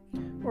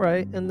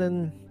 Right, and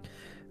then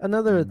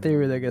another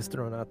theory that gets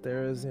thrown out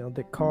there is,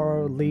 did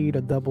Carl lead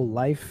a double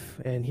life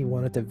and he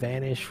wanted to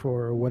vanish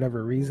for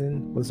whatever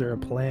reason? Was there a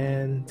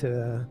plan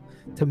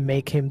to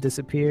make him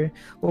disappear?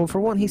 Well, for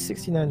one, he's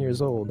 69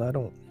 years old. I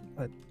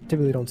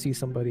typically don't see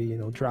somebody,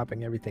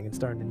 dropping everything and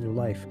starting a new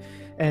life.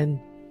 And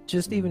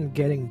just even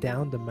getting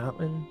down the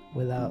mountain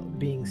without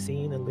being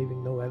seen and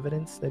leaving no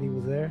evidence that he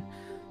was there,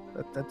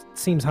 that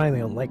seems highly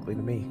unlikely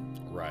to me.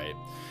 Right.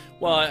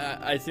 Well,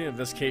 I think that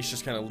this case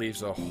just kind of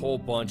leaves a whole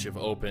bunch of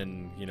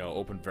open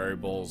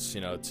variables,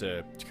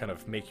 to kind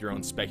of make your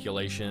own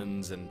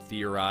speculations and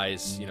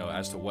theorize,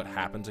 as to what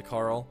happened to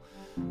Carl.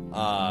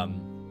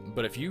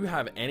 But if you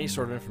have any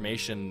sort of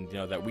information,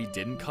 that we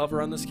didn't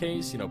cover on this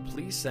case,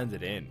 please send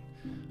it in.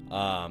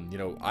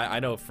 I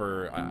know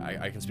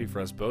I can speak for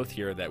us both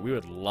here that we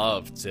would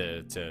love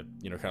to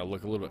kind of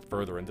look a little bit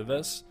further into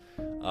this,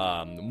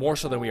 more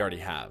so than we already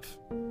have.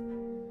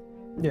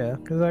 Yeah,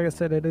 because like I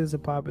said, it is a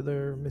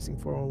popular missing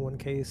 411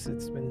 case.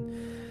 It's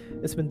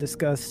been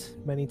discussed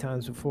many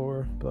times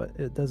before, but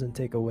it doesn't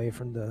take away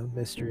from the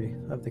mystery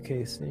of the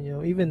case.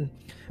 And, even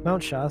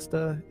Mount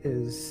Shasta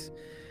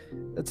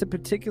it's a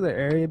particular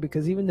area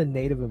because even the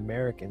Native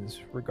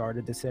Americans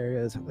regarded this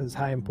area as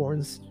high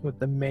importance, with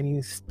the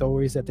many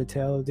stories that they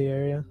tell of the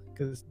area.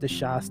 Because the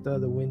Shasta,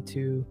 the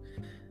Wintu,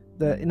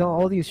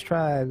 all these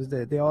tribes,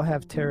 they all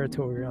have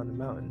territory on the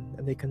mountain,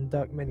 and they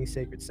conduct many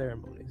sacred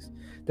ceremonies.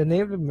 The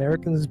Native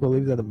Americans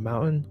believe that the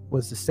mountain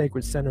was the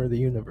sacred center of the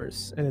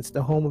universe, and it's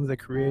the home of the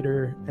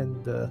creator,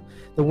 and the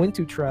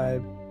Wintu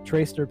tribe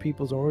traced their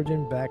people's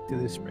origin back to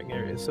this spring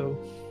area. So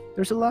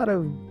there's a lot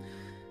of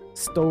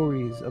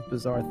stories of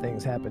bizarre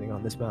things happening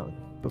on this mountain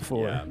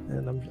before, yeah.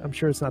 And I'm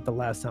sure it's not the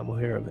last time we'll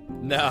hear of it.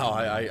 No,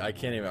 I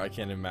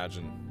can't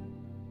imagine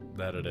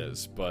that it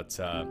is, but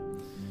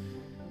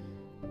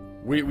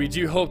we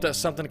do hope that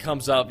something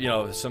comes up,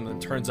 something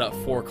turns up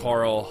for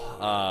Carl,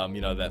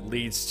 that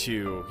leads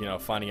to,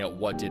 finding out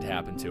what did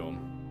happen to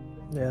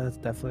him. Yeah, it's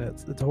definitely,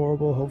 it's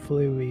horrible.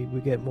 Hopefully we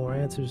get more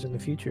answers in the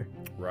future.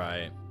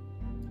 Right.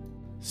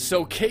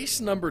 So case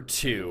number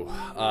 2,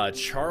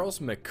 Charles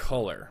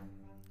McCullar.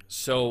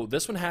 So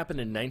this one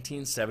happened in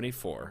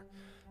 1974.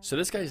 So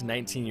this guy's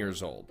 19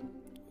 years old.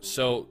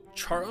 So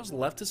Charles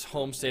left his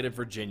home state of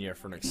Virginia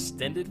for an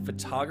extended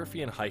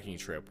photography and hiking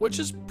trip, which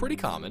is pretty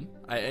common,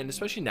 and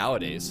especially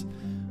nowadays.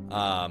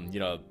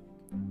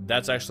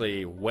 That's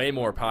actually way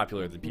more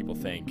popular than people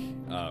think,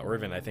 or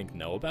even I think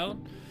know about.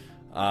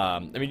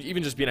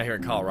 Even just being out here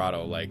in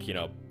Colorado,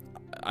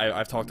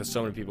 I've talked to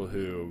so many people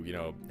who,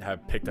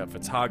 have picked up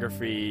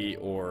photography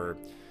or,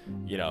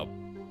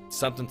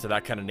 something to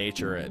that kind of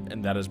nature,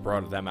 and that has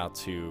brought them out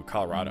to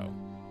Colorado.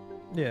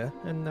 Yeah,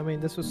 and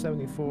this was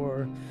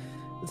 74.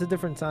 It's a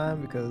different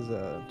time because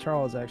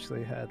Charles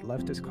actually had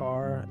left his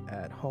car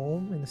at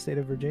home in the state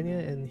of Virginia,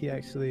 and he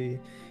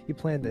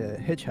planned to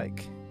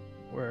hitchhike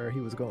where he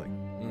was going.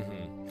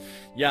 Mm-hmm.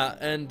 Yeah,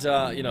 and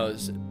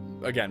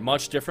again,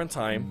 much different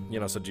time,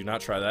 so do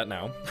not try that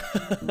now.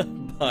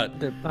 But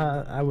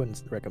I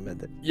wouldn't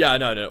recommend it. Yeah,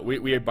 no,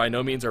 we by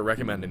no means are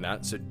recommending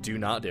that, so do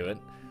not do it.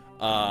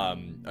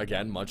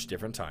 Again, much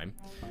different time.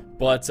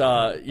 But,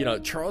 you know,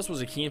 Charles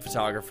was a keen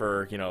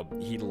photographer. You know,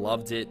 he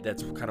loved it.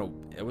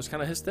 It was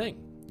kind of his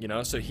thing, you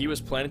know? So he was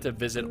planning to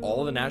visit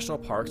all the national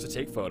parks to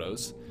take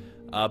photos,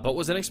 but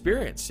was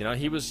inexperienced. You know,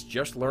 he was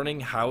just learning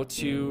how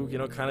to, you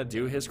know, kind of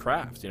do his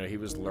craft. You know, he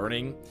was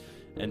learning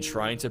and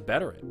trying to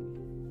better it.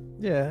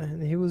 Yeah,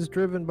 and he was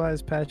driven by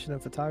his passion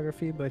of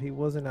photography, but he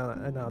wasn't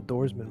an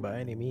outdoorsman by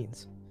any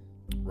means.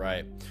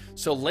 Right.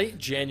 So late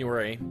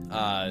January,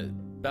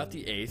 about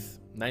the 8th,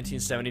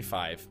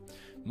 1975,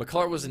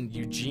 McCullar was in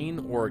Eugene,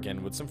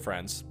 Oregon with some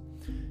friends.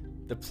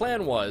 The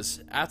plan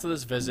was, after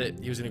this visit,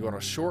 he was going to go on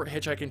a short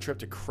hitchhiking trip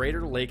to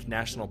Crater Lake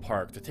National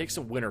Park to take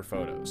some winter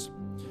photos.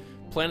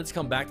 Planning to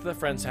come back to the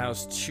friend's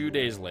house 2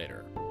 days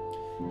later.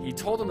 He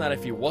told them that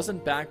if he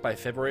wasn't back by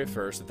February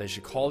 1st, that they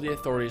should call the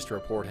authorities to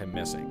report him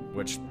missing,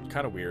 which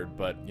kind of weird,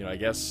 but you know, I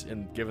guess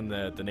given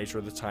the nature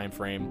of the time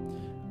frame,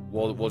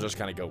 we'll just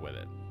kind of go with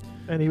it.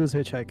 And he was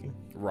hitchhiking.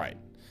 Right.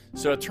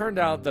 So it turned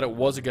out that it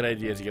was a good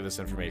idea to give this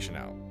information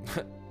out.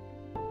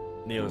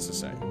 Needless to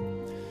say.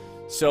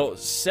 So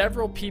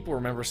several people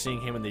remember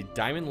seeing him in the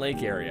Diamond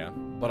Lake area,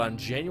 but on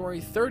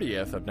January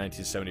 30th of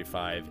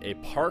 1975, a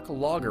park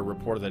logger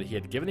reported that he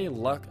had given a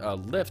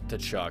lift to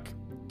Chuck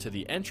to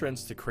the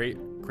entrance to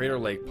Crater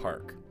Lake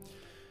Park.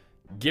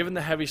 Given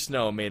the heavy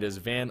snow made his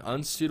van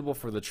unsuitable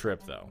for the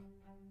trip, though.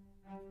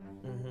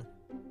 Mm-hmm.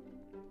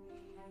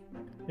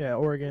 Yeah,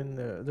 Oregon,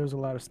 there's a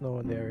lot of snow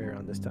in the area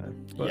around this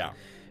time. But yeah.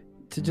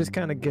 To just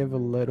kind of give a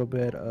little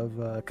bit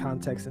of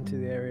context into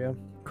the area,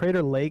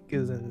 Crater Lake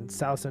is in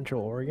south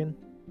central Oregon,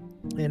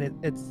 and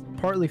it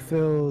partly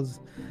fills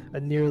a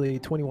nearly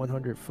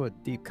 2,100 foot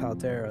deep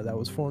caldera that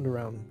was formed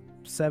around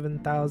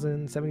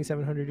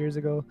 7,700 years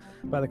ago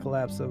by the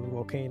collapse of a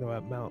volcano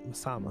at Mount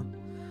Masama.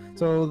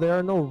 So there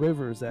are no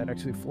rivers that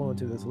actually flow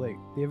into this lake.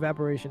 The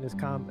evaporation is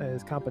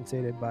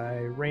compensated by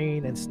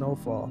rain and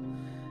snowfall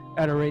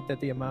at a rate that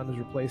the amount is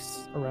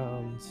replaced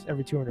around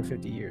every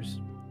 250 years.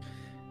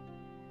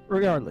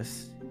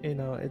 Regardless, you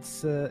know,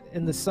 it's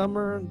in the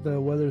summer the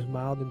weather's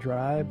mild and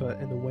dry, but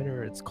in the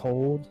winter it's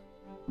cold,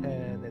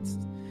 and it's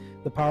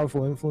the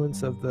powerful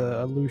influence of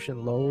the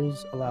Aleutian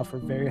lows allow for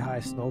very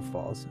high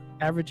snowfalls,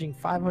 averaging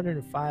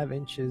 505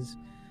 inches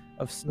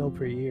of snow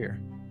per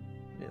year.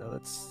 You know,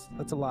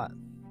 that's a lot.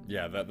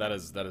 Yeah, that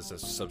is a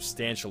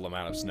substantial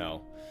amount of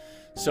snow.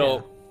 So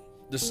yeah.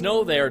 The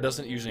snow there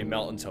doesn't usually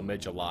melt until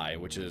mid-July,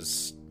 which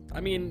is, I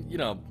mean, you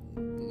know,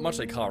 much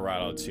like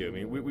Colorado too. I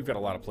mean, we've got a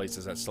lot of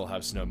places that still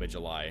have snow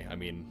mid-July. I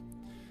mean,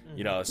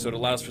 you know, so it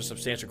allows for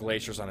substantial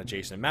glaciers on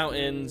adjacent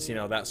mountains, you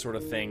know, that sort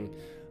of thing.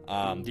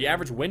 The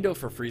average window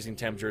for freezing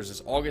temperatures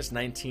is August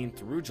 19th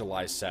through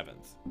July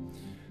 7th.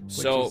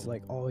 Which is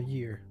like all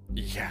year.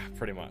 Yeah,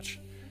 pretty much.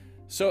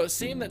 So it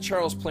seemed that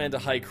Charles planned to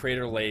hike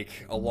Crater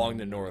Lake along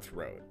the North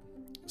Road.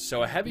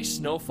 So a heavy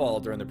snowfall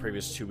during the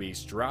previous 2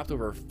 weeks dropped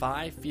over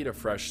 5 feet of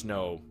fresh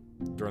snow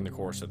during the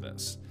course of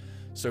this.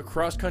 So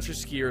cross-country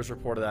skiers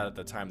reported that at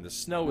the time the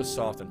snow was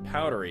soft and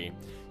powdery,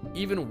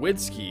 even with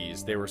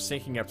skis, they were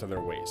sinking up to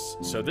their waists.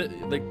 So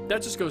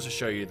that just goes to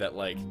show you that,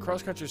 like,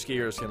 cross-country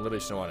skiers can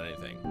literally snow on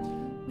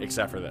anything,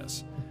 except for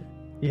this.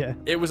 Yeah.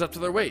 It was up to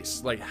their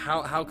waists. Like,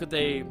 how could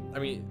they? I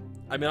mean,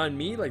 on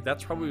me, like,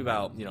 that's probably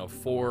about, you know,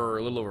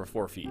 a little over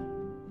 4 feet.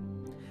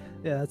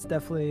 Yeah, that's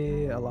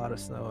definitely a lot of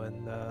snow,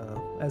 and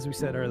as we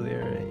said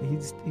earlier, he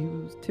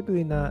was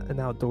typically not an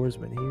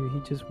outdoorsman.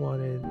 He just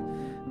wanted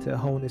to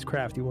hone his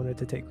craft. He wanted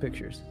to take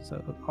pictures.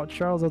 So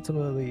Charles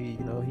ultimately,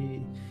 you know,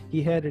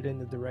 he headed in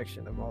the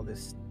direction of all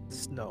this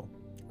snow.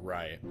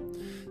 Right.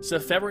 So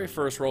February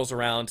 1st rolls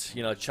around.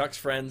 You know, Chuck's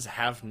friends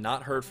have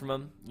not heard from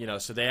him. You know,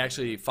 so they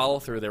actually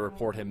follow through. They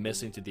report him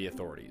missing to the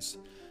authorities,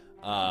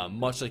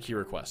 much like he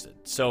requested.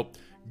 So.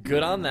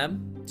 Good on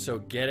them. So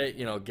get it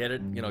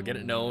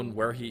known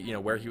where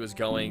he was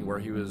going, where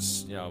he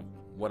was, you know,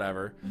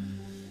 whatever.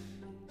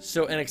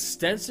 So an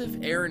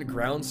extensive air and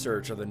ground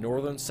search of the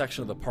northern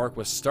section of the park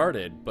was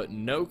started, but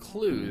no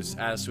clues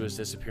as to his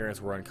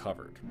disappearance were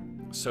uncovered.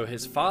 So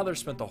his father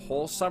spent the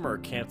whole summer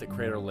camped at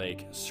Crater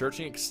Lake,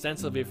 searching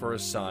extensively for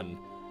his son,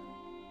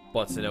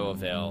 but to no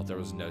avail. There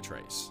was no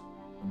trace.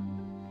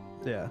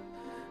 Yeah.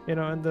 You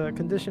know, and the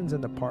conditions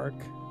in the park,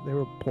 they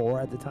were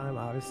poor at the time,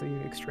 obviously.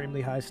 Extremely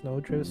high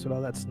snow drifts with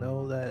all that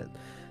snow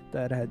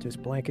that had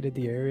just blanketed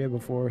the area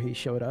before he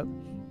showed up.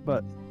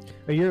 But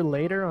a year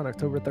later, on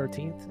October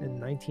 13th in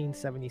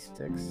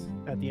 1976,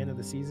 at the end of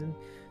the season,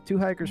 2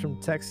 hikers from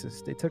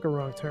Texas, they took a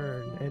wrong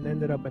turn and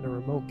ended up in a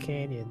remote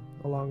canyon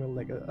along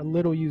a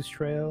little used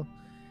trail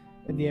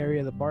in the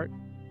area of the park.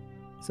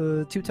 So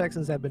the 2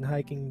 Texans had been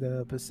hiking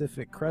the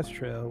Pacific Crest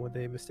Trail when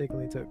they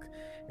mistakenly took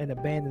an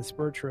abandoned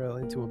spur trail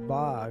into a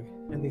bog,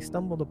 and they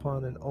stumbled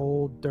upon an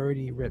old,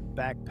 dirty, ripped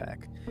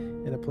backpack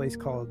in a place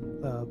called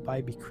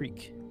Bybee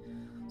Creek.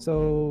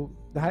 So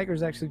the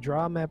hikers actually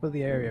draw a map of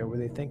the area where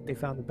they think they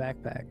found the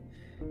backpack,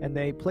 and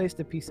they placed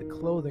a piece of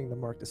clothing to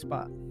mark the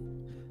spot.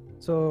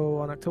 So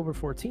on October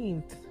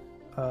 14th,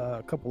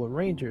 a couple of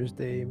rangers,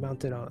 they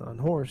mounted on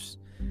horse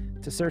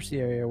to search the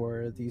area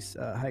where these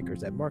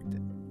hikers had marked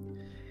it.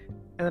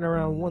 And then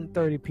around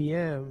 1:30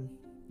 p.m.,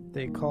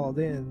 they called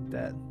in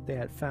that they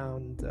had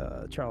found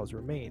Charles'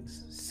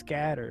 remains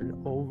scattered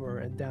over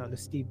and down the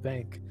steep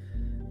bank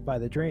by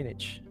the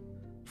drainage,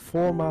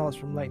 4 miles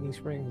from Lightning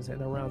Springs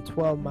and around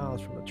 12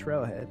 miles from the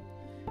trailhead.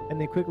 And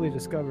they quickly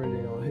discovered,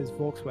 his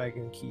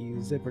Volkswagen key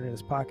zippered in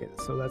his pocket.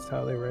 So that's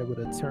how they were able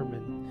to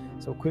determine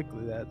so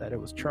quickly that it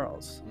was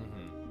Charles.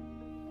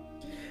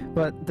 Mm-hmm.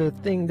 But the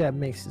thing that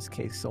makes this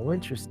case so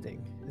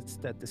interesting is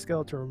that the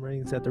skeletal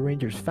remains that the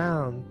Rangers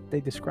found, they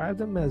described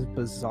them as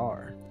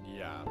bizarre.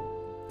 Yeah.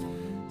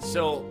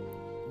 So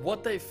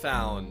what they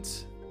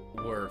found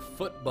were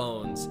foot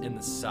bones in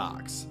the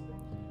socks.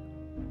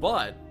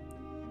 But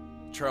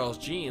Charles'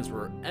 jeans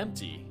were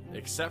empty,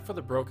 except for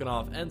the broken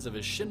off ends of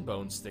his shin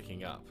bones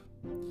sticking up.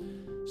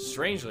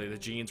 Strangely, the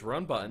jeans were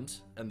unbuttoned,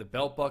 and the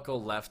belt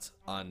buckle left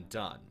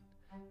undone.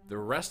 The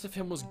rest of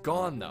him was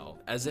gone, though,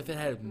 as if it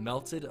had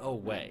melted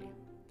away.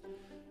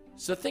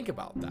 So think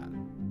about that.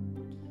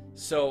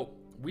 So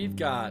we've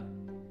got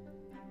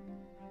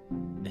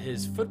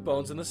his foot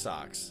bones in the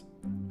socks.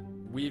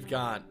 We've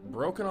got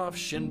broken off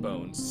shin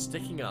bones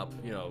sticking up,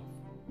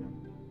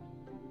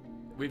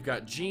 We've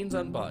got jeans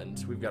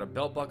unbuttoned. We've got a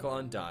belt buckle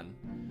undone.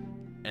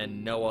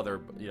 And no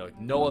other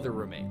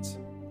remains.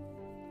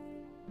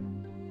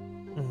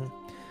 Mm-hmm.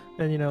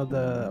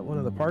 And one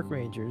of the park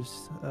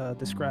rangers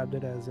described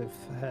it as if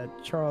had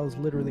Charles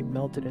literally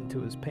melted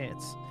into his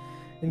pants.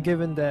 And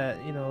given that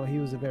he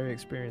was a very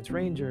experienced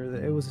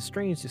ranger, it was a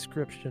strange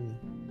description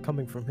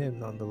coming from him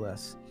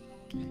nonetheless.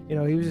 He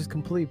was just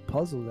completely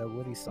puzzled at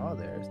what he saw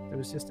there. There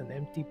was just an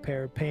empty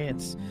pair of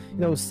pants,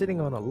 sitting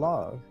on a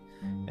log,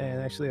 and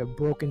actually a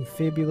broken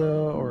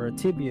fibula or a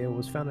tibia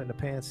was found in the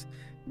pants.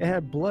 It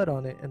had blood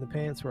on it, and the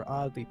pants were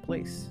oddly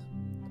placed.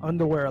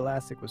 Underwear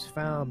elastic was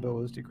found, but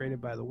was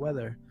degraded by the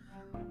weather,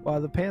 while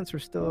the pants were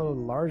still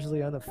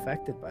largely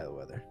unaffected by the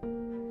weather.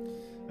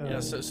 Yeah,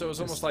 so it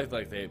was almost like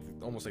they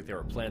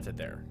were planted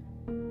there.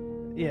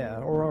 Yeah,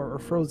 or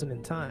frozen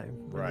in time.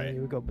 Right. And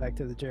you would go back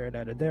to the Jared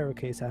Adadero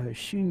case, how his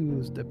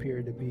shoes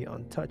appeared to be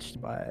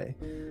untouched by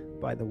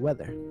the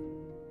weather.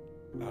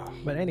 Ugh.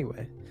 But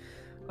anyway,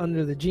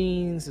 under the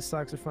jeans, the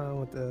socks are found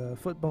with the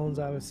foot bones,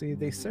 obviously.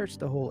 They searched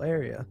the whole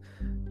area,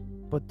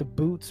 but the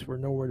boots were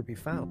nowhere to be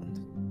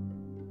found.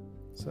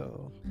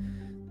 So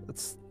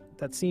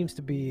that seems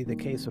to be the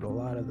case with a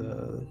lot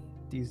of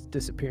these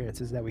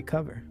disappearances that we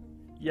cover.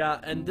 Yeah,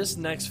 and this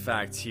next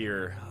fact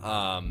here,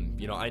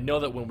 I know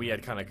that when we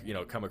had kind of,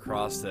 come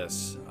across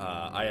this,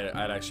 I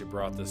had actually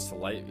brought this to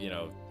light,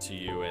 to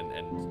you,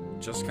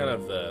 and just kind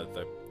of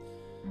the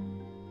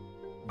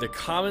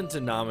common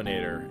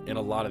denominator in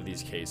a lot of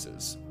these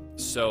cases.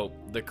 So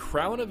the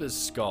crown of his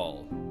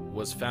skull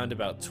was found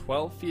about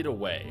 12 feet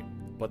away,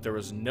 but there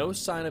was no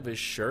sign of his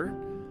shirt,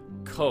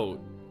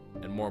 coat,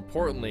 and more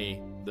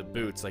importantly, the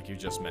boots, like you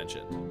just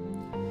mentioned.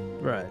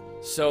 Right.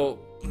 So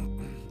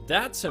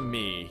that to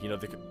me,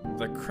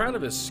 the crown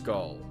of his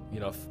skull,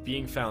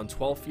 being found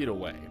 12 feet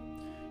away.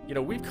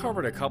 We've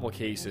covered a couple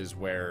cases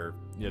where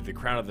the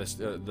crown of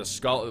the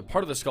skull,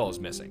 part of the skull is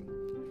missing.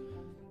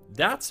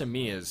 That to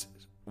me is,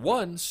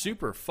 one,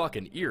 super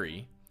fucking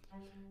eerie.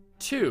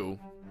 Two,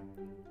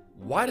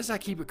 why does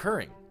that keep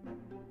occurring?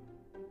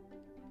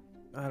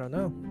 I don't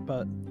know,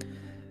 but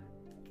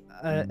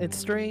it's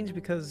strange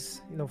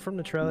because from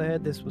the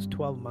trailhead this was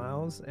 12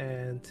 miles,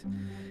 and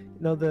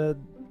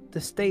the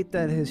state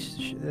that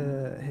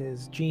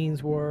his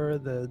jeans were,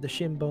 the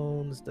shin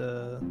bones,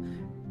 the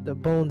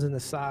bones in the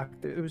sock,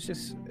 it was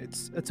just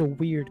it's a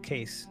weird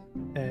case,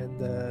 and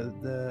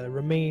the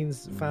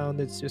remains found,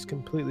 it's just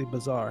completely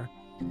bizarre.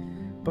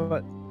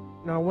 But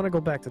now I want to go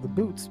back to the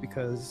boots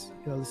because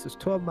this is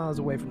 12 miles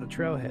away from the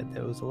trailhead.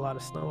 There was a lot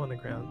of snow on the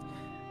ground.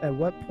 At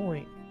what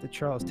point did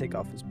Charles take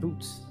off his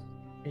boots?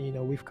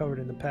 And, we've covered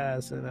in the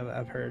past, and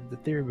I've heard the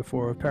theory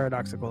before of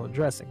paradoxical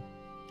undressing.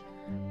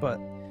 But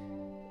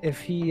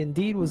if he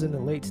indeed was in the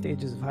late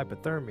stages of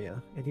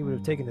hypothermia and he would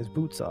have taken his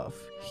boots off,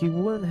 he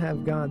wouldn't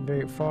have gone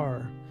very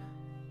far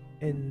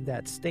in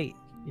that state.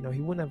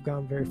 He wouldn't have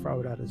gone very far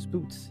without his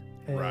boots.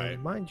 And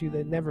Right. mind you,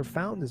 they never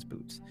found his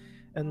boots.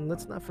 And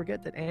let's not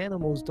forget that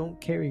animals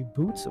don't carry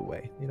boots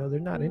away. They're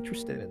not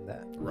interested in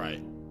that.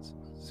 Right.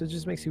 So it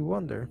just makes you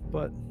wonder.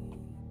 But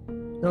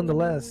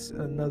nonetheless,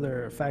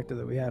 another factor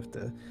that we have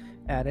to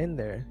add in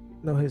there,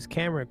 his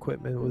camera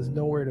equipment was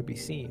nowhere to be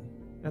seen.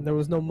 And there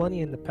was no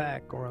money in the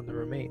pack or on the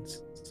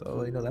remains.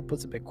 So, that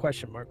puts a big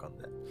question mark on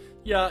that.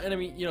 Yeah, and I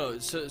mean,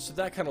 so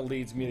that kind of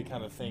leads me to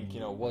kind of think,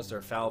 was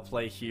there foul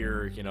play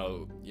here?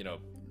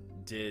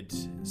 Did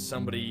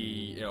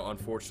somebody,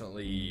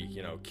 unfortunately,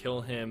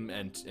 kill him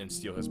and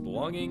steal his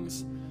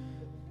belongings?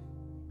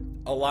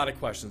 A lot of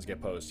questions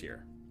get posed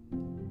here.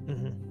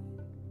 Mm-hmm.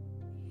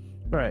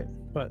 Right,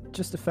 but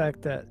just the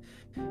fact that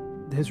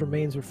his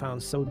remains were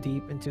found so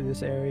deep into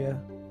this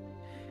area,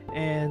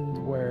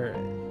 and where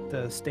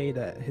the state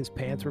that his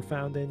pants were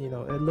found in,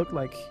 it looked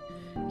like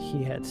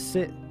he had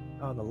sit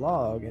on the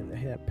log and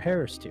he had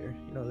perished here.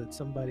 Did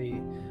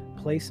somebody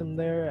place him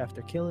there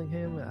after killing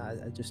him?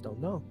 I just don't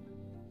know.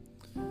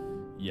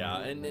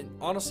 Yeah, and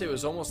honestly, it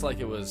was almost like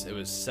it was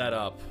set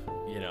up,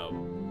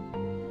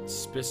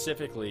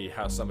 specifically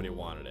how somebody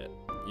wanted it.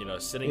 You know,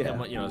 sitting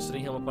him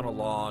up on a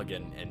log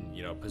and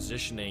you know,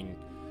 positioning,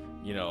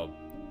 you know,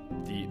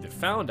 the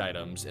found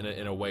items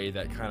in a way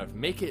that kind of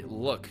make it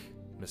look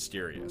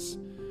mysterious.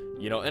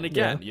 You know, and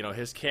again, you know,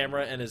 his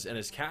camera and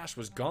his cash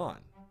was gone.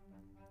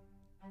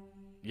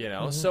 You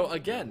know, so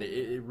again,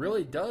 it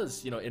really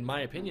does, you know, in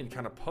my opinion,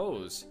 kind of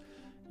pose,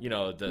 you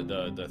know,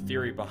 the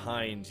theory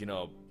behind, you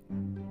know,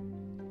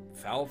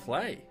 foul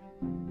play.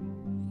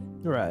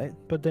 Right,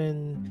 but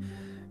then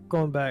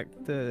going back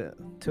to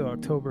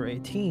October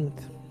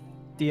 18th,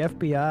 the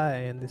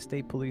FBI and the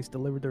state police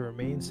delivered the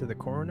remains to the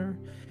coroner,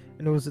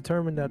 and it was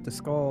determined that the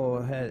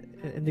skull had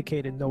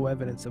indicated no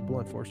evidence of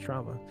blunt force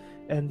trauma,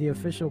 and the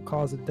official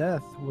cause of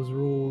death was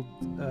ruled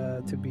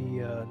to be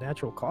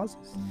natural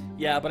causes.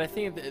 Yeah, but I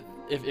think that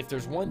if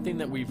there's one thing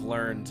that we've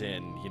learned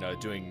in, you know,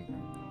 doing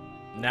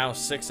now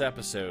 6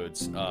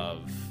 episodes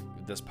of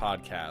this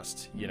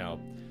podcast, you know,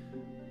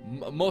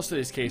 most of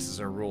these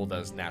cases are ruled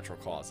as natural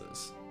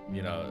causes.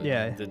 You know,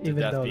 the even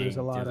death though being there's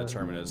a lot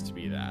determined as to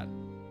be that.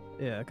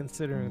 Yeah,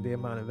 considering the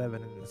amount of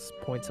evidence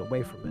points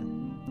away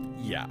from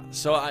it. Yeah,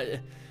 so I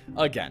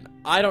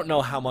don't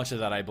know how much of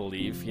that I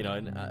believe, you know,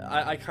 and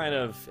I kind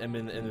of am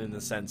in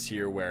the sense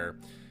here where,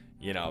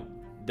 you know,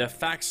 the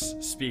facts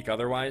speak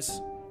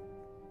otherwise,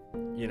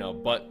 you know,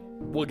 but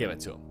we'll give it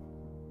to them.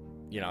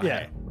 You know,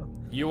 hey,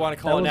 you want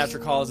to call it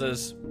natural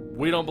causes,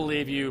 we don't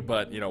believe you,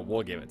 but, you know,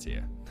 we'll give it to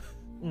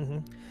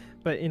you.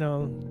 But, you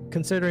know,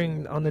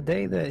 considering on the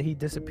day that he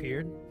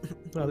disappeared,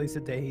 well, at least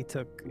the day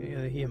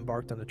he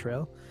embarked on the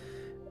trail,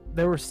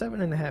 there were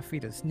 7.5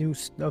 feet of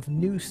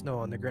new snow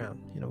on the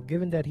ground. You know,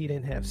 given that he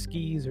didn't have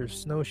skis or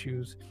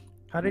snowshoes,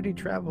 how did he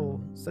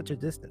travel such a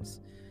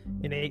distance?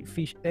 In 8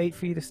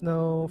 feet of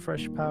snow,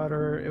 fresh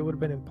powder, it would have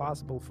been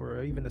impossible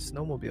for even a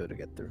snowmobile to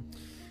get through.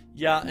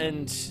 Yeah,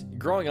 and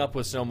growing up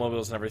with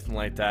snowmobiles and everything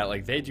like that,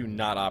 like, they do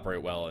not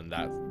operate well in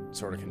that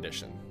sort of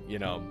condition. You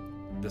know,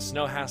 the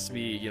snow has to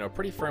be, you know,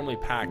 pretty firmly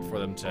packed for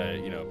them to,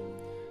 you know,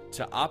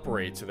 to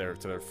operate to their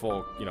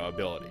full, you know,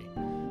 ability.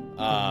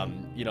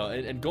 You know,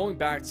 and going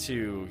back to,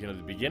 you know,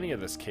 the beginning of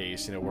this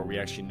case, you know, where we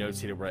actually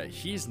notated where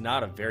he's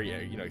not a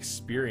very, you know,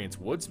 experienced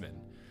woodsman.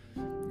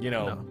 You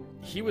know,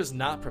 he was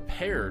not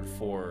prepared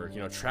for, you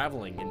know,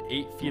 traveling in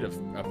 8 feet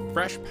of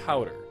fresh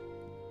powder.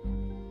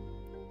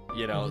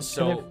 You know,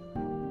 so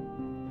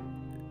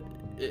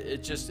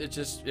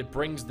it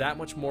brings that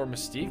much more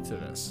mystique to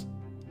this.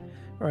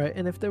 Right,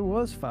 and if there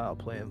was foul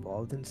play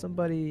involved and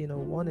somebody, you know,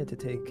 wanted to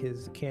take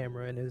his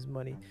camera and his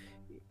money,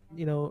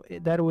 you know,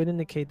 that would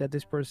indicate that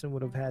this person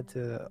would have had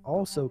to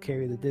also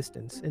carry the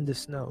distance in the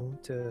snow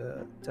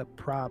to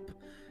prop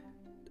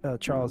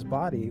Charles'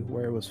 body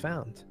where it was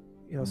found.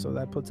 You know, so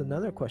that puts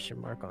another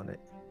question mark on it.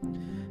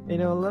 You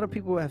know, a lot of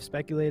people have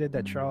speculated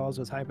that Charles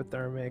was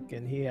hypothermic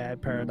and he had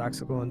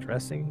paradoxical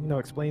undressing, you know,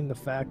 explaining the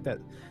fact that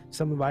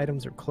some of the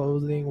items or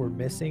clothing were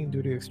missing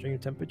due to extreme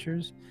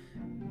temperatures.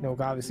 You know,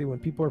 obviously when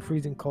people are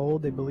freezing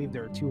cold, they believe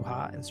they're too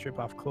hot and strip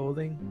off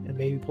clothing and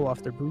maybe pull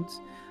off their boots.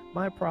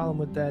 My problem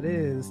with that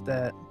is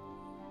that,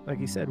 like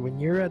you said, when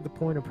you're at the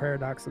point of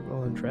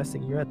paradoxical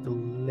undressing, you're at the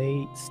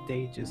late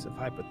stages of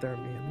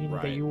hypothermia, meaning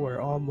that you are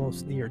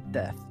almost near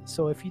death.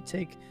 So if you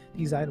take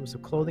these items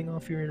of clothing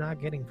off, you're not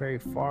getting very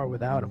far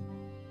without them.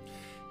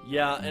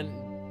 Yeah,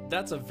 and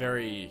that's a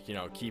very, you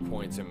know, key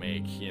point to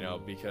make, you know,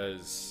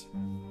 because,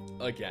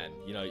 again,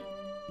 you know,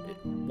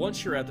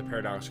 once you're at the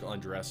paradoxical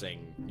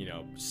undressing, you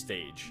know,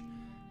 stage,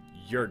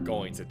 you're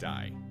going to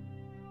die.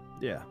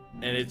 Yeah.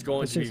 And it's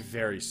going to be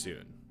very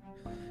soon.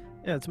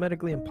 Yeah, it's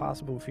medically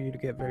impossible for you to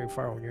get very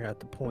far when you're at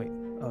the point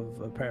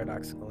of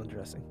paradoxical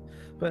undressing.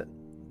 But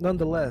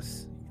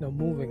nonetheless, you know,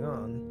 moving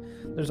on,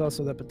 there's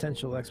also the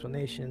potential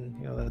explanation,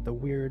 you know, that the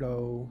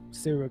weirdo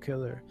serial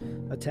killer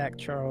attacked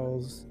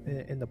Charles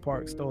in the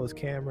park, stole his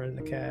camera and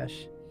the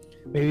cash.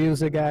 Maybe it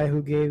was the guy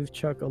who gave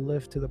Chuck a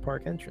lift to the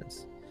park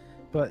entrance.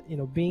 But, you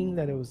know, being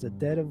that it was the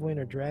dead of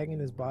winter, dragging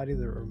his body to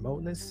the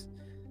remoteness,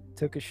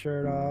 took his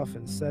shirt off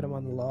and set him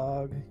on the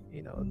log,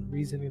 you know,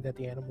 reasoning that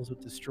the animals would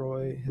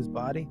destroy his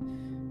body.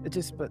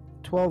 But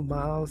 12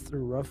 miles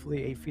through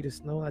roughly 8 feet of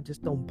snow, I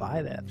just don't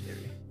buy that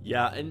theory.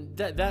 Yeah, and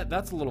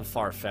that's a little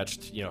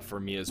far-fetched, you know, for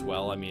me as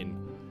well. I mean,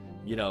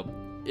 you know,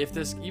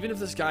 even if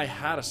this guy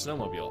had a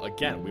snowmobile,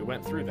 again, we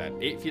went through that,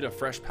 8 feet of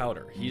fresh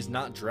powder. He's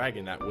not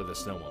dragging that with a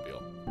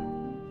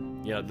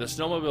snowmobile. You know, the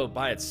snowmobile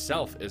by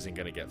itself isn't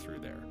going to get through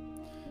there.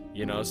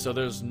 You know, so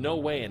there's no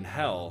way in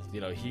hell, you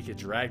know, he could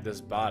drag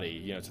this body,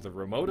 you know, to the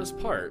remotest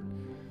part,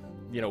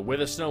 you know, with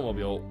a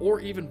snowmobile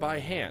or even by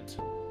hand.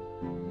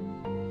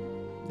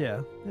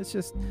 Yeah, it's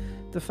just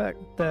the fact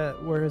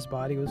that where his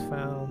body was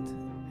found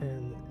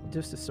and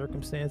just the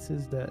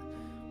circumstances that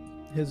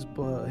his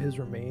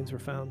remains were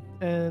found,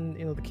 and,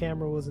 you know, the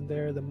camera wasn't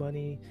there, the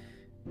money.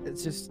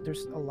 It's just,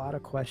 there's a lot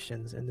of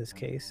questions in this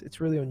case. It's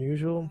really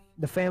unusual.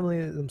 The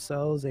family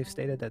themselves, they've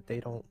stated that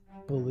they don't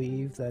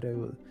believe that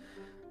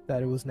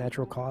that it was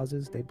natural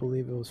causes. They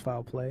believe it was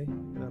foul play.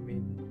 And I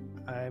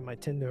mean, I might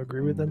tend to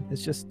agree with them.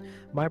 It's just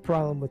my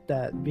problem with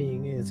that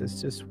being is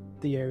it's just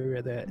the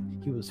area that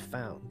he was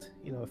found.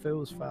 You know, if it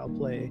was foul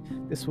play,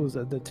 this was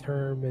a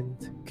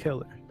determined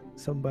killer,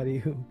 somebody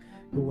who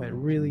went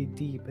really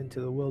deep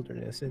into the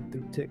wilderness and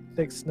through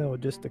thick snow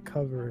just to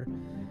cover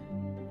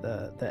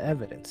the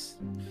evidence.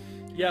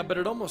 Yeah, but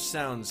it almost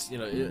sounds, you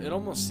know, it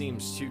almost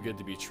seems too good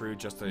to be true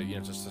just to, you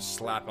know, just to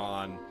slap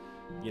on,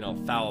 you know,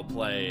 foul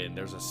play and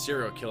there's a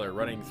serial killer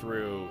running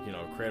through, you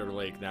know, Crater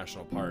Lake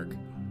National Park.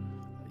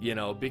 You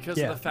know, because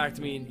of the fact,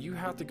 I mean, you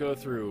have to go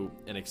through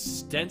an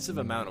extensive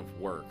amount of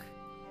work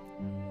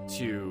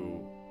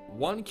to,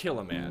 one, kill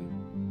a man,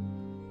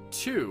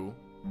 two,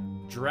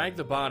 drag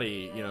the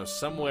body, you know,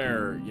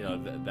 somewhere, you know,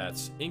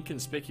 that's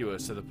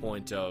inconspicuous to the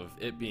point of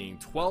it being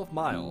 12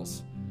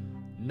 miles,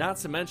 not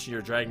to mention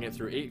you're dragging it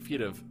through 8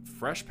 feet of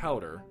fresh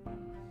powder.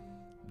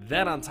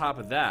 Then on top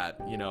of that,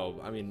 you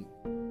know, I mean,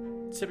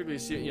 typically,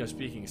 you know,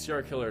 speaking,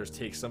 serial killers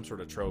take some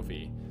sort of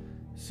trophy.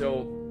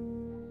 So,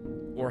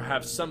 or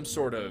have some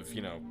sort of,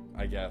 you know,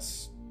 I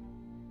guess,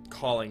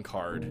 calling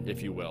card,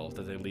 if you will,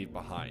 that they leave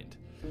behind.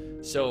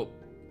 So,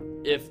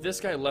 if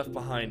this guy left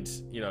behind,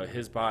 you know,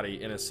 his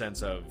body in a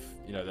sense of,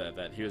 you know,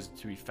 that he was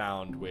to be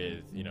found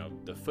with, you know,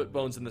 the foot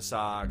bones in the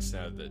socks,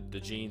 the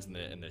jeans and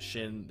the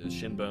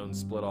shin bones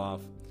split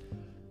off,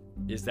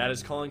 is that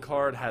his calling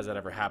card? Has that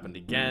ever happened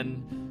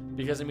again?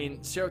 Because, I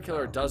mean, serial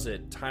killer does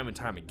it time and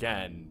time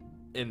again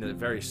in a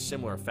very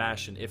similar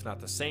fashion, if not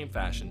the same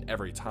fashion,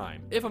 every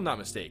time, if I'm not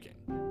mistaken.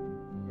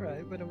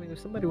 Right, but I mean, if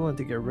somebody wanted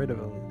to get rid of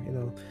him, you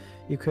know,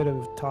 you could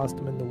have tossed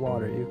him in the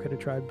water, you could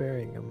have tried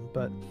burying him,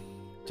 but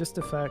just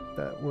the fact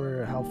that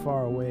how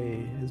far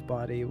away his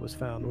body was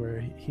found,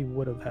 where he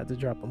would have had to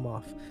drop him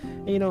off.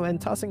 And, you know,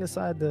 and tossing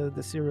aside the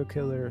serial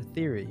killer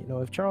theory, you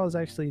know, if Charles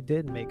actually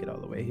did make it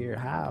all the way here,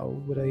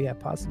 how would he have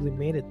possibly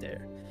made it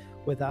there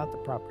without the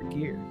proper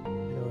gear?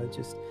 You know,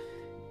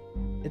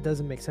 it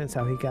doesn't make sense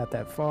how he got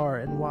that far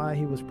and why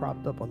he was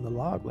propped up on the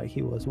log like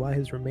he was, why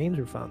his remains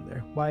were found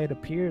there, why it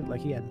appeared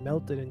like he had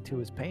melted into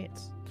his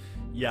pants.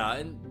 Yeah,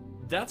 and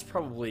that's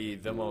probably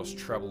the most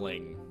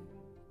troubling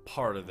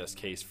part of this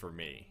case for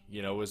me,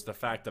 you know, was the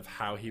fact of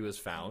how he was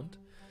found.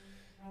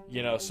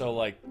 You know, so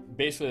like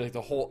basically like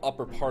the whole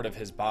upper part of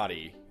his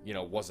body, you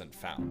know, wasn't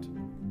found.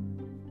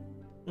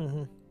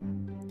 All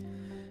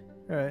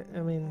right,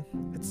 I mean,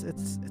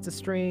 it's a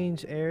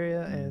strange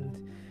area,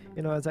 and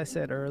you know, as I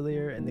said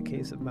earlier, in the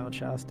case of Mount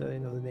Shasta, you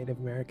know, the Native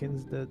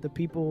Americans, the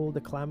people,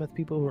 the Klamath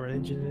people who are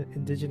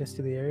indigenous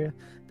to the area,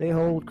 they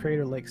hold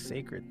Crater Lake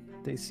sacred.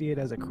 They see it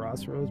as a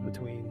crossroads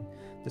between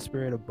the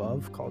spirit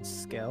above, called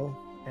Skell,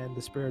 and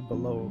the spirit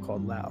below,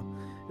 called Lao.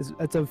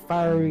 It's a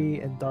fiery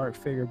and dark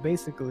figure,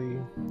 basically,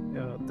 you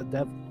know, the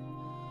devil.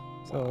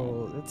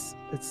 So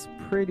it's a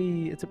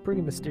pretty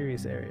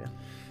mysterious area.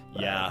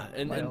 Yeah,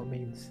 by all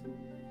means.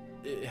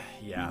 I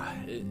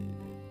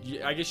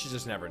guess you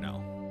just never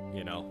know,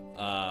 you know.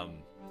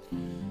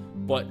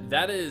 But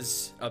that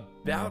is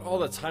about all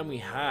the time we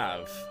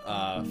have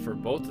for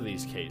both of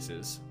these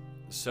cases.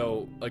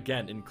 So,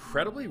 again,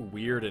 incredibly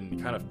weird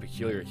and kind of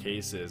peculiar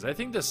cases. I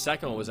think the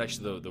second one was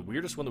actually the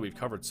weirdest one that we've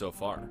covered so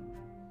far.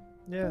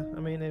 Yeah,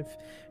 I mean, if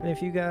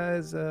you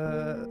guys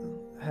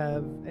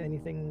have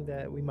anything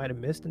that we might have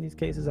missed in these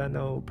cases, I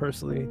know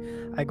personally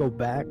I go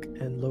back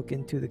and look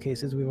into the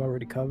cases we've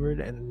already covered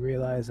and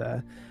realize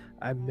I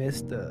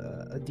missed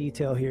a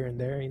detail here and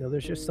there. You know,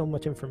 there's just so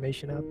much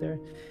information out there.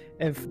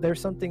 If there's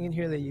something in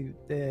here that you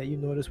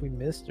notice we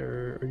missed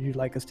or you'd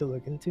like us to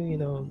look into, you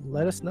know,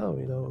 let us know.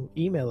 You know,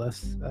 email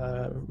us,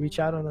 reach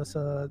out on us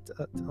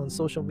on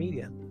social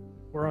media.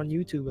 We're on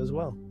YouTube as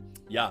well.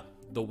 Yeah,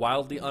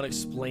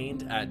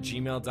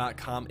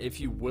 thewildlyunexplained@gmail.com. If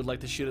you would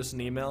like to shoot us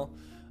an email,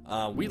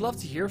 we'd love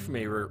to hear from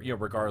you. You know,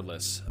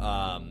 regardless,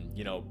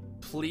 you know,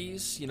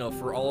 please, you know,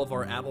 for all of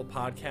our Apple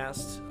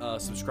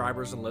Podcast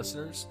subscribers and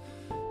listeners,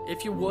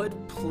 if you would,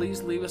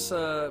 please leave us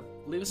a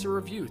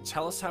review.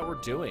 Tell us how we're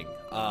doing.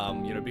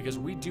 You know, because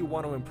we do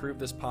want to improve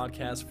this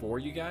podcast for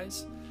you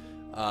guys.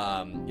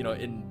 You know,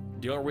 in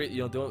the only way,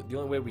 you know, the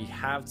only way we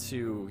have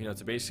to, you know,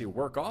 to basically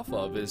work off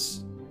of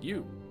is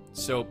you.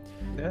 So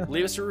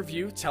leave us a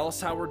review. Tell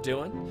us how we're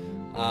doing.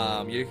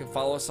 You can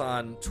follow us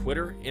on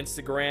Twitter,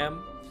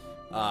 Instagram.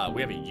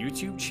 We have a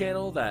YouTube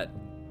channel that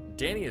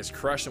Danny is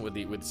crushing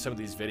with some of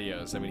these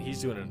videos. I mean,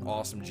 he's doing an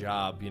awesome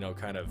job, you know,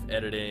 kind of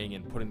editing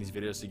and putting these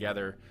videos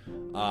together.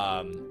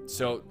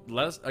 So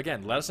let us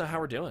know how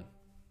we're doing.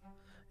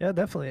 Yeah,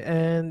 definitely.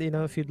 And, you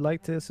know, if you'd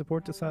like to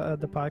support this,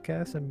 the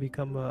podcast and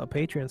become a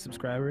Patreon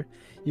subscriber,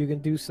 you can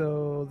do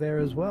so there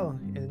as well.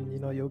 And, you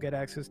know, you'll get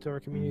access to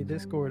our community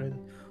Discord. And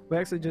we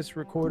actually just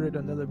recorded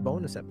another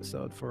bonus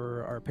episode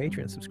for our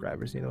Patreon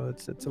subscribers. You know,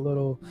 it's a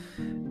little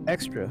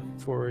extra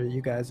for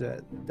you guys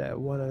that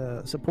want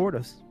to support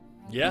us.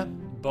 Yeah,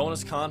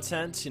 bonus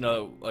content, you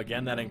know,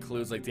 again, that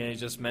includes, like Danny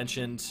just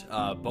mentioned,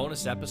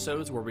 bonus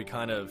episodes where we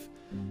kind of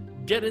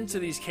get into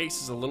these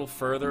cases a little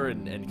further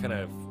and kind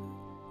of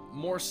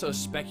more so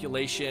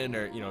speculation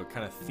or, you know,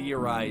 kind of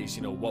theorize,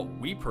 you know, what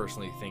we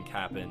personally think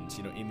happened,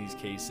 you know, in these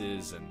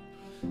cases. And,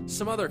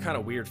 some other kind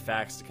of weird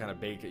facts to kind of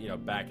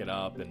back it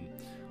up and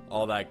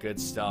all that good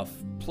stuff.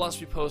 Plus,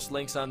 we post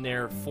links on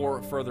there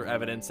for further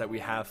evidence that we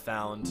have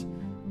found.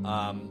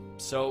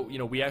 So,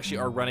 we actually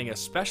are running a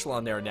special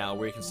on there now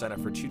where you can sign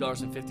up for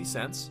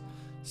 $2.50.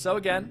 So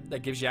again, that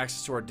gives you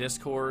access to our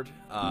Discord.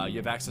 You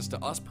have access to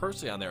us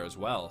personally on there as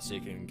well, so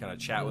you can kind of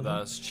chat with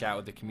us, chat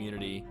with the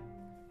community.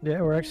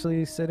 Yeah, we're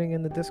actually sitting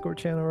in the Discord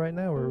channel right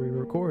now where we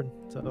record,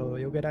 so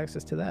you'll get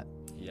access to that.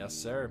 Yes,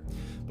 sir.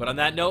 But on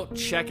that note,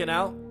 check it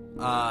out.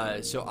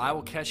 So I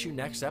will catch you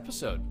next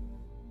episode.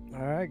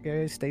 All right,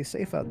 guys, stay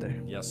safe out there.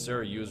 Yes,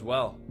 sir. You as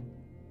well.